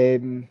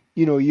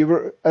you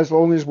were, as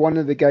long as one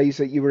of the guys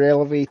that you were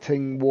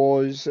elevating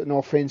was an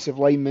offensive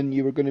lineman,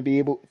 you were going to be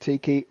able to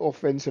take 8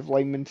 offensive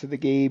linemen to the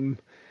game.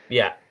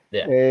 Yeah.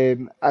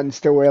 And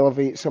still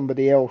elevate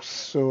somebody else.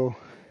 So,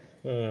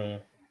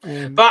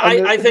 but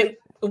I think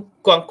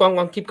go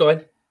on, keep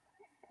going.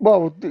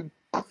 Well,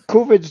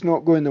 COVID's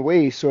not going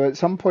away, so at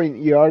some point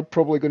you are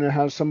probably going to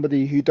have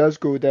somebody who does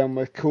go down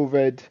with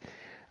COVID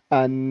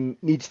and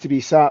needs to be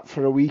sat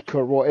for a week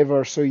or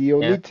whatever. So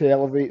you'll need to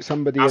elevate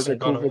somebody as a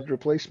COVID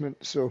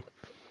replacement. So.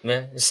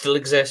 Yeah, it still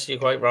exists. You're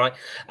quite right.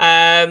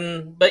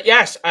 But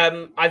yes,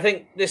 I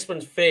think this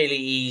one's fairly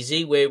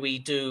easy, where we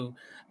do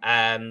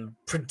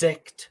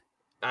predict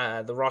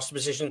the roster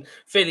position.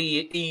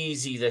 Fairly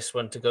easy, this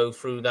one, to go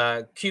through.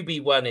 The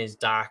QB1 is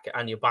Dak,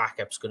 and your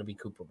backup's going to be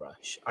Cooper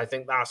Rush. I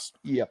think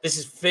this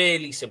is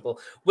fairly simple.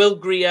 Will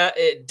Greer,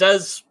 it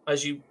does,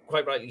 as you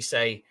quite rightly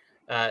say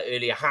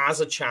earlier,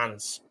 has a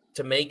chance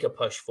to make a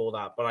push for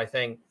that. But I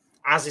think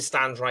as it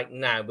stands right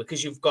now,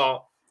 because you've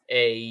got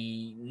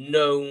a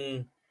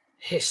known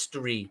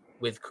history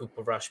with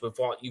Cooper Rush, with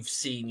what you've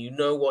seen, you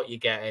know what you're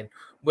getting.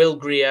 Will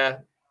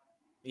Greer,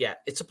 yeah,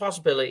 it's a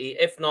possibility.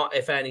 If not,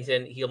 if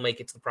anything, he'll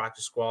make it to the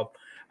practice squad.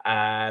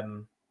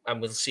 And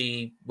we'll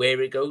see where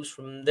it goes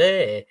from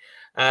there.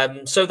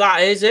 So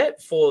that is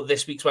it for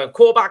this week's one.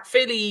 Quarterback,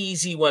 fairly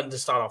easy one to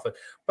start off with.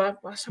 But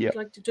that's what we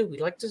like to do. We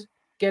like to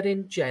get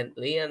in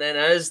gently. And then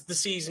as the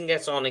season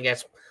gets on, it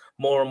gets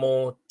more and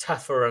more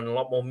tougher and a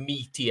lot more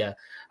meatier.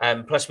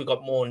 Plus, we've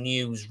got more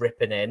news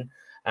ripping in.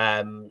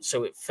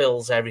 So it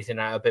fills everything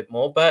out a bit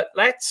more. But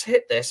let's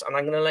hit this, and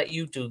I'm going to let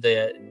you do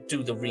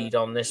the read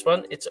on this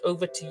one. It's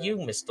over to you,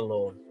 Mr.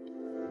 Lorne.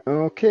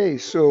 Okay,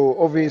 so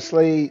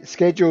obviously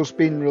schedule's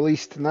been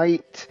released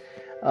tonight.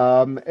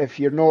 If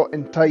you're not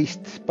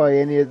enticed by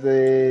any of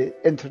the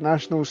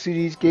international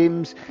series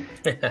games,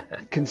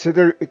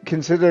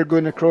 consider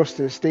going across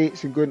to the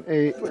States and going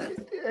to,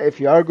 if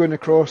you are going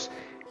across,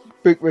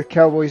 book with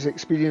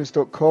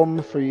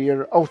cowboysexperience.com for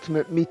your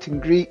ultimate meet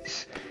and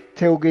greets,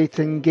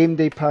 tailgating, game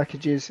day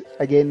packages.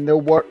 Again,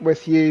 they'll work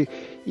with you.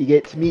 You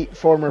get to meet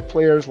former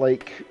players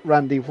like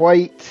Randy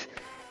White,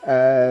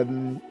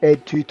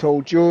 Ed Too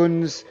Tall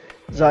Jones,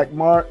 Zach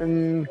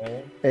Martin,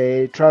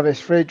 Travis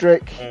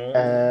Frederick.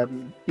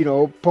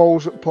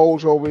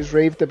 Paul's always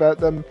raved about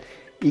them.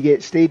 You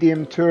get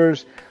stadium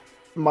tours.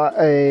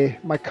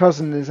 My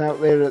cousin is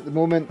out there at the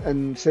moment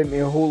and sent me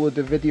a whole load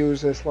of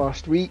videos this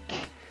last week,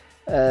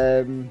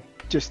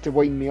 just to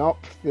wind me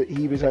up that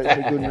he was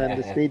actually going around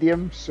the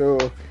stadium. So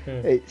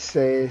it's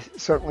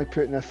certainly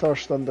putting a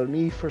thirst under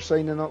me for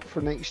signing up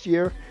for next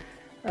year.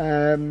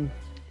 And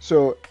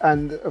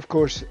of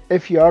course,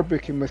 if you are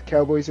booking with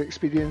Cowboys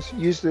Experience,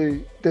 use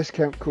the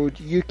discount code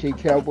UK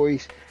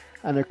Cowboys,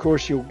 and of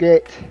course you'll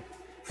get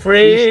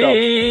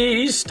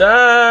free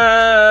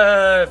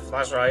stuff.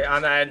 That's right.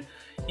 And then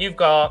you've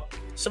got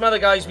some other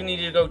guys we need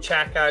you to go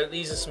check out.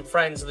 These are some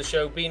friends of the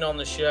show, been on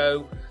the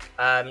show,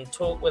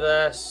 talk with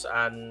us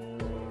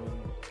and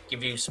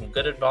give you some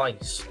good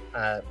advice,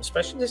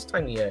 especially this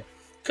time of year.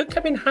 Could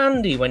come in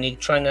handy when you're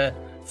trying to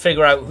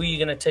figure out who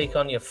you're going to take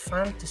on your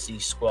fantasy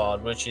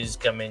squad, which is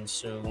coming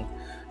soon.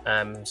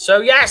 So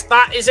yes,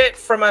 that is it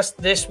from us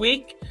this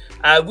week.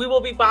 We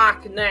will be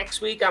back next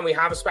week, and we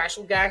have a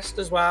special guest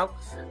as well.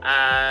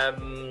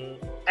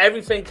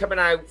 Everything coming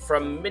out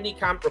from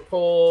minicamp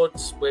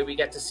reports, where we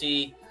get to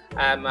see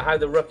how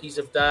the rookies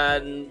have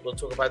done. We'll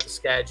talk about the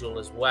schedule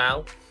as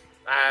well.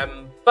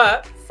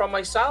 But from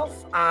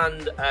myself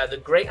and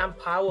the great and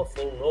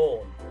powerful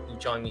Lorne, who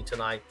joined me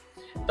tonight,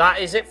 that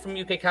is it from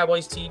UK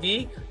Cowboys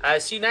TV.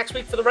 See you next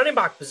week for the running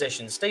back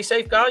position. Stay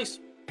safe, guys.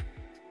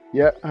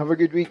 Yeah, have a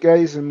good week,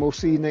 guys, and we'll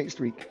see you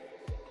next week.